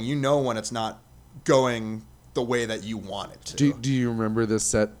performing, you know when it's not going the way that you want it to. Do you remember this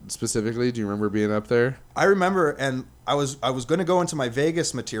set specifically? Do you remember being up there? I remember, and I was going to go into my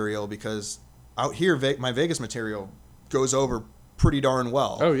Vegas material because out here, my Vegas material goes over pretty darn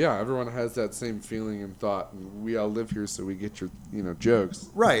well. Oh yeah, everyone has that same feeling and thought, and we all live here, so we get your jokes.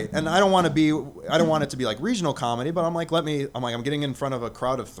 Right, and I don't want it to be like regional comedy, but I'm getting in front of a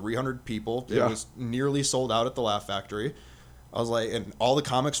crowd of 300 people. It was nearly sold out at the Laugh Factory. I was like, and all the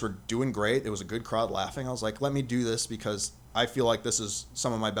comics were doing great. It was a good crowd laughing. I was like, let me do this because I feel like this is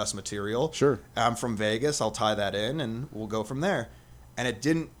some of my best material. Sure. I'm from Vegas. I'll tie that in, and we'll go from there. And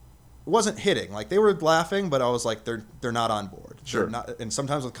it wasn't hitting. Like they were laughing, but I was like, they're not on board. Sure. And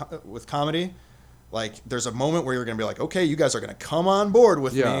sometimes with comedy, like there's a moment where you're going to be like, okay, you guys are going to come on board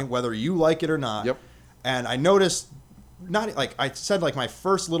with me, whether you like it or not. Yep. And I noticed, not like I said, like my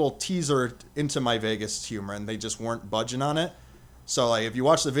first little teaser into my Vegas humor, and they just weren't budging on it. So like if you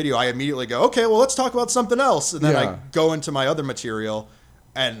watch the video, I immediately go, okay, well let's talk about something else, and then I go into my other material,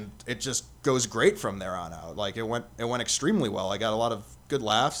 and it just goes great from there on out. Like it went extremely well. I got a lot of good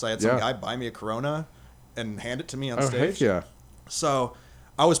laughs. I had some guy buy me a Corona and hand it to me on stage. Heck yeah. So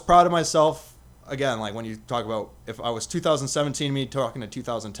I was proud of myself. Again, like when you talk about if I was 2017 me talking to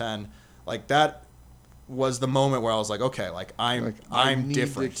 2010, like that was the moment where I was like, okay, like I'm different. I need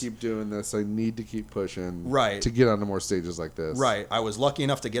to keep doing this. I need to keep pushing. Right. To get onto more stages like this. Right. I was lucky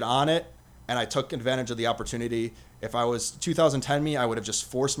enough to get on it, and I took advantage of the opportunity. If I was 2010 me, I would have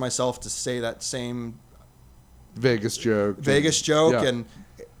just forced myself to say that same Vegas joke, and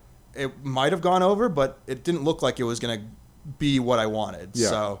it might have gone over, but it didn't look like it was going to be what I wanted. Yeah.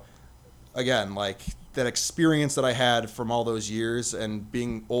 So again, like that experience that I had from all those years and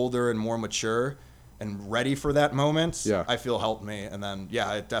being older and more mature and ready for that moment, I feel helped me. And then,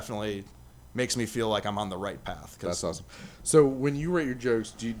 it definitely makes me feel like I'm on the right path. That's awesome. So when you write your jokes,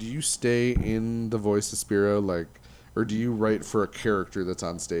 do you stay in the voice of Spiro, or do you write for a character that's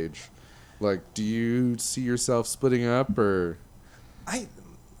on stage? Like, do you see yourself splitting up, or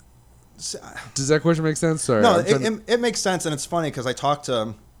does that question make sense? Sorry. No, it makes sense, and it's funny because I talked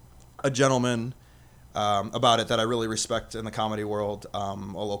to a gentleman about it that I really respect in the comedy world, a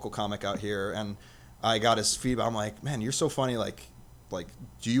local comic out here, and I got his feedback. I'm like, man, you're so funny. Like,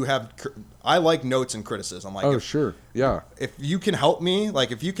 do you have? I like notes and criticism. Like, sure, yeah. If you can help me,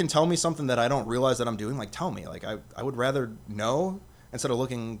 like, if you can tell me something that I don't realize that I'm doing, like, tell me. Like, I would rather know instead of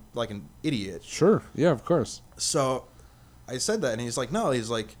looking like an idiot. Sure, yeah, of course. So, I said that, and he's like, no. He's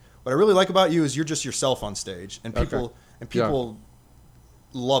like, what I really like about you is you're just yourself on stage, and people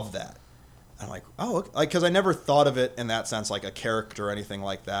love that. And I'm like, oh, okay. Like, because I never thought of it in that sense, like a character or anything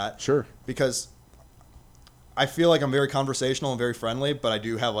like that. Sure. Because I feel like I'm very conversational and very friendly, but I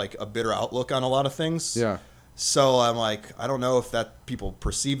do have like a bitter outlook on a lot of things. Yeah. So I'm like, I don't know if that people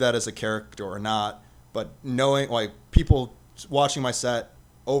perceive that as a character or not, but knowing like people watching my set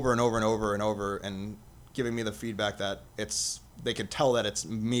over and over and over and over and giving me the feedback that they can tell that it's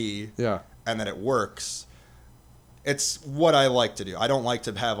me. Yeah. And that it works. It's what I like to do. I don't like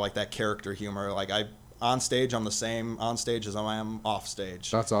to have like that character humor. Like on stage, I'm the same on stage as I am off stage.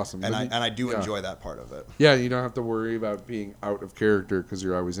 That's awesome. And I do enjoy that part of it. Yeah, you don't have to worry about being out of character because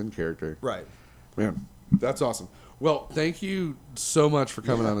you're always in character. Right. Man, that's awesome. Well, thank you so much for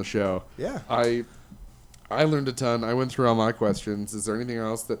coming on the show. Yeah. I learned a ton. I went through all my questions. Is there anything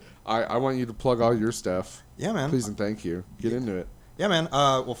else that I want you to plug all your stuff? Yeah, man. Please and thank you. Get into it. Yeah, man.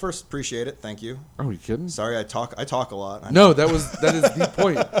 Well, first, appreciate it. Thank you. Oh, are you kidding? Sorry, I talk a lot. No, that is the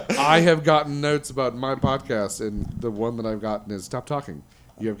point. I have gotten notes about my podcast, and the one that I've gotten is stop talking.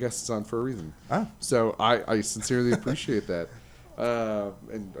 You have guests on for a reason. Ah. So I sincerely appreciate that,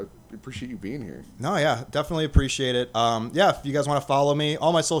 and I appreciate you being here. No, yeah, definitely appreciate it. Yeah, if you guys want to follow me,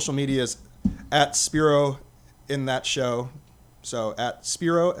 all my social media is at Spiro in that show. So at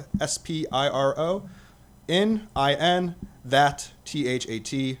Spiro, Spiro, in that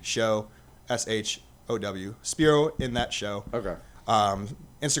THAT show, SHOW. Spiro in that show. Okay.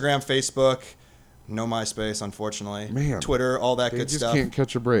 Instagram, Facebook, no MySpace, unfortunately. Man, Twitter, all that They good just stuff. can't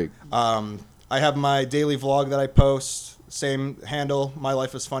catch a break. I have my daily vlog that I post. Same handle. My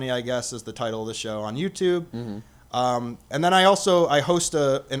Life is Funny, I guess, is the title of the show on YouTube. And then I host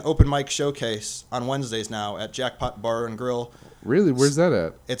an open mic showcase on Wednesdays now at Jackpot Bar and Grill. Really? Where's that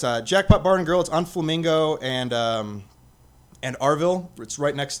at? It's a Jackpot Bar and Grill. It's on Flamingo and Arville. It's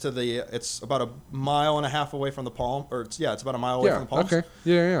right next to it's about a mile and a half away from the Palm. It's about a mile away from the Palms. Okay.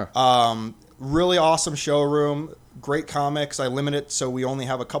 Yeah. Really awesome showroom. Great comics. I limit it so we only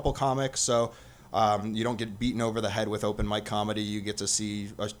have a couple comics, so you don't get beaten over the head with open mic comedy. You get to see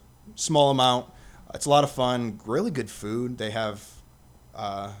a small amount. It's a lot of fun. Really good food. They have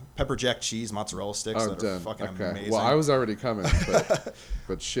pepper jack cheese mozzarella sticks that are fucking amazing. Well, I was already coming,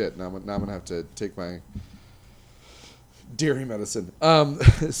 but shit. Now I'm gonna have to take my dairy medicine.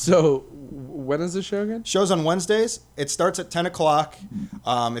 So when is the show again? Show's on Wednesdays. It starts at 10 o'clock.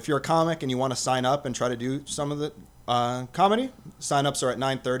 If you're a comic and you want to sign up and try to do some of the comedy, sign-ups are at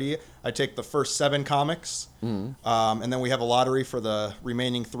 9:30. I take the first 7 comics, and then we have a lottery for the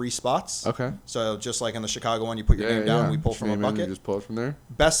remaining 3 spots. Okay. So just like in the Chicago one, you put your name down, we pull from a bucket. You just pull it from there.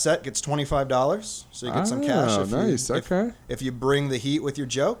 Best set gets $25, so you get some cash. Oh, nice. If you bring the heat with your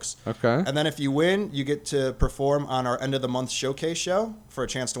jokes. Okay. And then if you win, you get to perform on our end of the month showcase show for a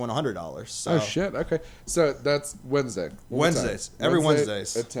chance to win $100. So Oh shit. Okay. So that's Wednesday. Wednesdays. Every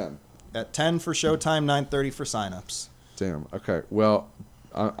Wednesdays. At 10. At 10 for showtime, 9:30 for signups. Damn. Okay. Well,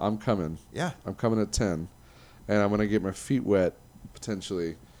 I'm coming. Yeah. I'm coming at 10, and I'm gonna get my feet wet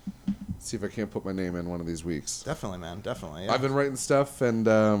potentially. See if I can't put my name in one of these weeks. Definitely, man. Definitely. Yeah. I've been writing stuff, and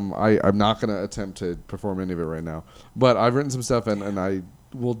I'm not going to attempt to perform any of it right now. But I've written some stuff, and I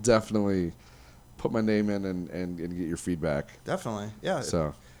will definitely put my name in and get your feedback. Definitely. Yeah.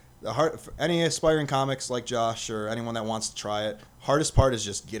 So for any aspiring comics like Josh or anyone that wants to try it, hardest part is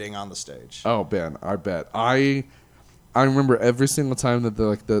just getting on the stage. Oh, Ben, I bet. I remember every single time that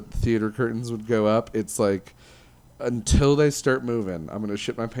the theater curtains would go up, it's like, until they start moving, I'm gonna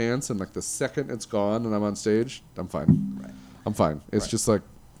shit my pants, and like the second it's gone and I'm on stage, I'm fine. Right. I'm fine. It's just like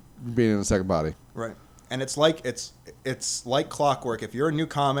being in a second body. Right. And it's like clockwork. If you're a new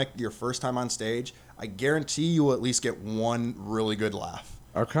comic, your first time on stage, I guarantee you will at least get one really good laugh.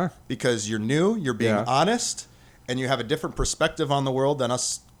 Okay. Because you're new, you're being honest, and you have a different perspective on the world than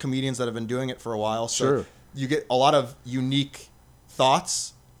us comedians that have been doing it for a while. So Sure. you get a lot of unique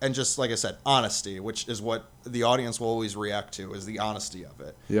thoughts. And just like I said, honesty, which is what the audience will always react to, is the honesty of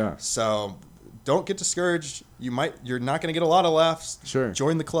it. Yeah. So don't get discouraged. You're not going to get a lot of laughs. Sure.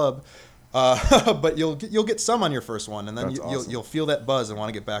 Join the club, but you'll get some on your first one, and then That's awesome. you'll feel that buzz and want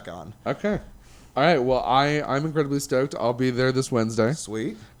to get back on. Okay. All right. Well, I'm incredibly stoked. I'll be there this Wednesday.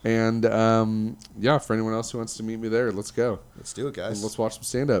 Sweet. And for anyone else who wants to meet me there, let's go. Let's do it, guys. And let's watch some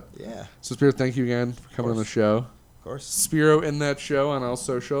stand up. Yeah. So Spiro, thank you again for coming on the show. Of course. Spiro in that show on all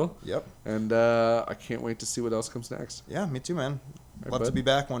social. Yep. And I can't wait to see what else comes next. Yeah, me too, man. Right, Love bud? to be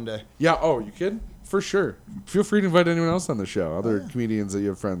back one day. Yeah. Oh, you kidding? For sure. Feel free to invite anyone else on the show. Other comedians that you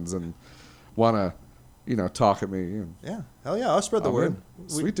have friends and want to, talk at me. And, Yeah. Hell yeah. I'll spread the word.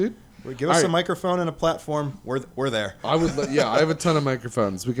 Sweet, dude. Give us All a right. microphone and a platform. We're there. I would. I have a ton of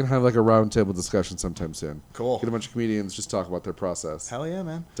microphones. We can have like a round table discussion sometime soon. Cool. Get a bunch of comedians, just talk about their process. Hell yeah,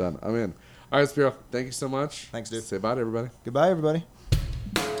 man. Done. I'm in. All right, Spiro. Thank you so much. Thanks, dude. Say bye to everybody. Goodbye, everybody.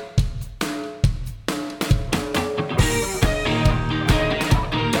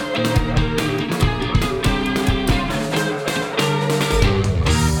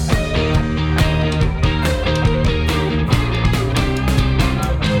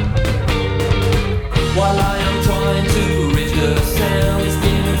 While I am trying to reach the sound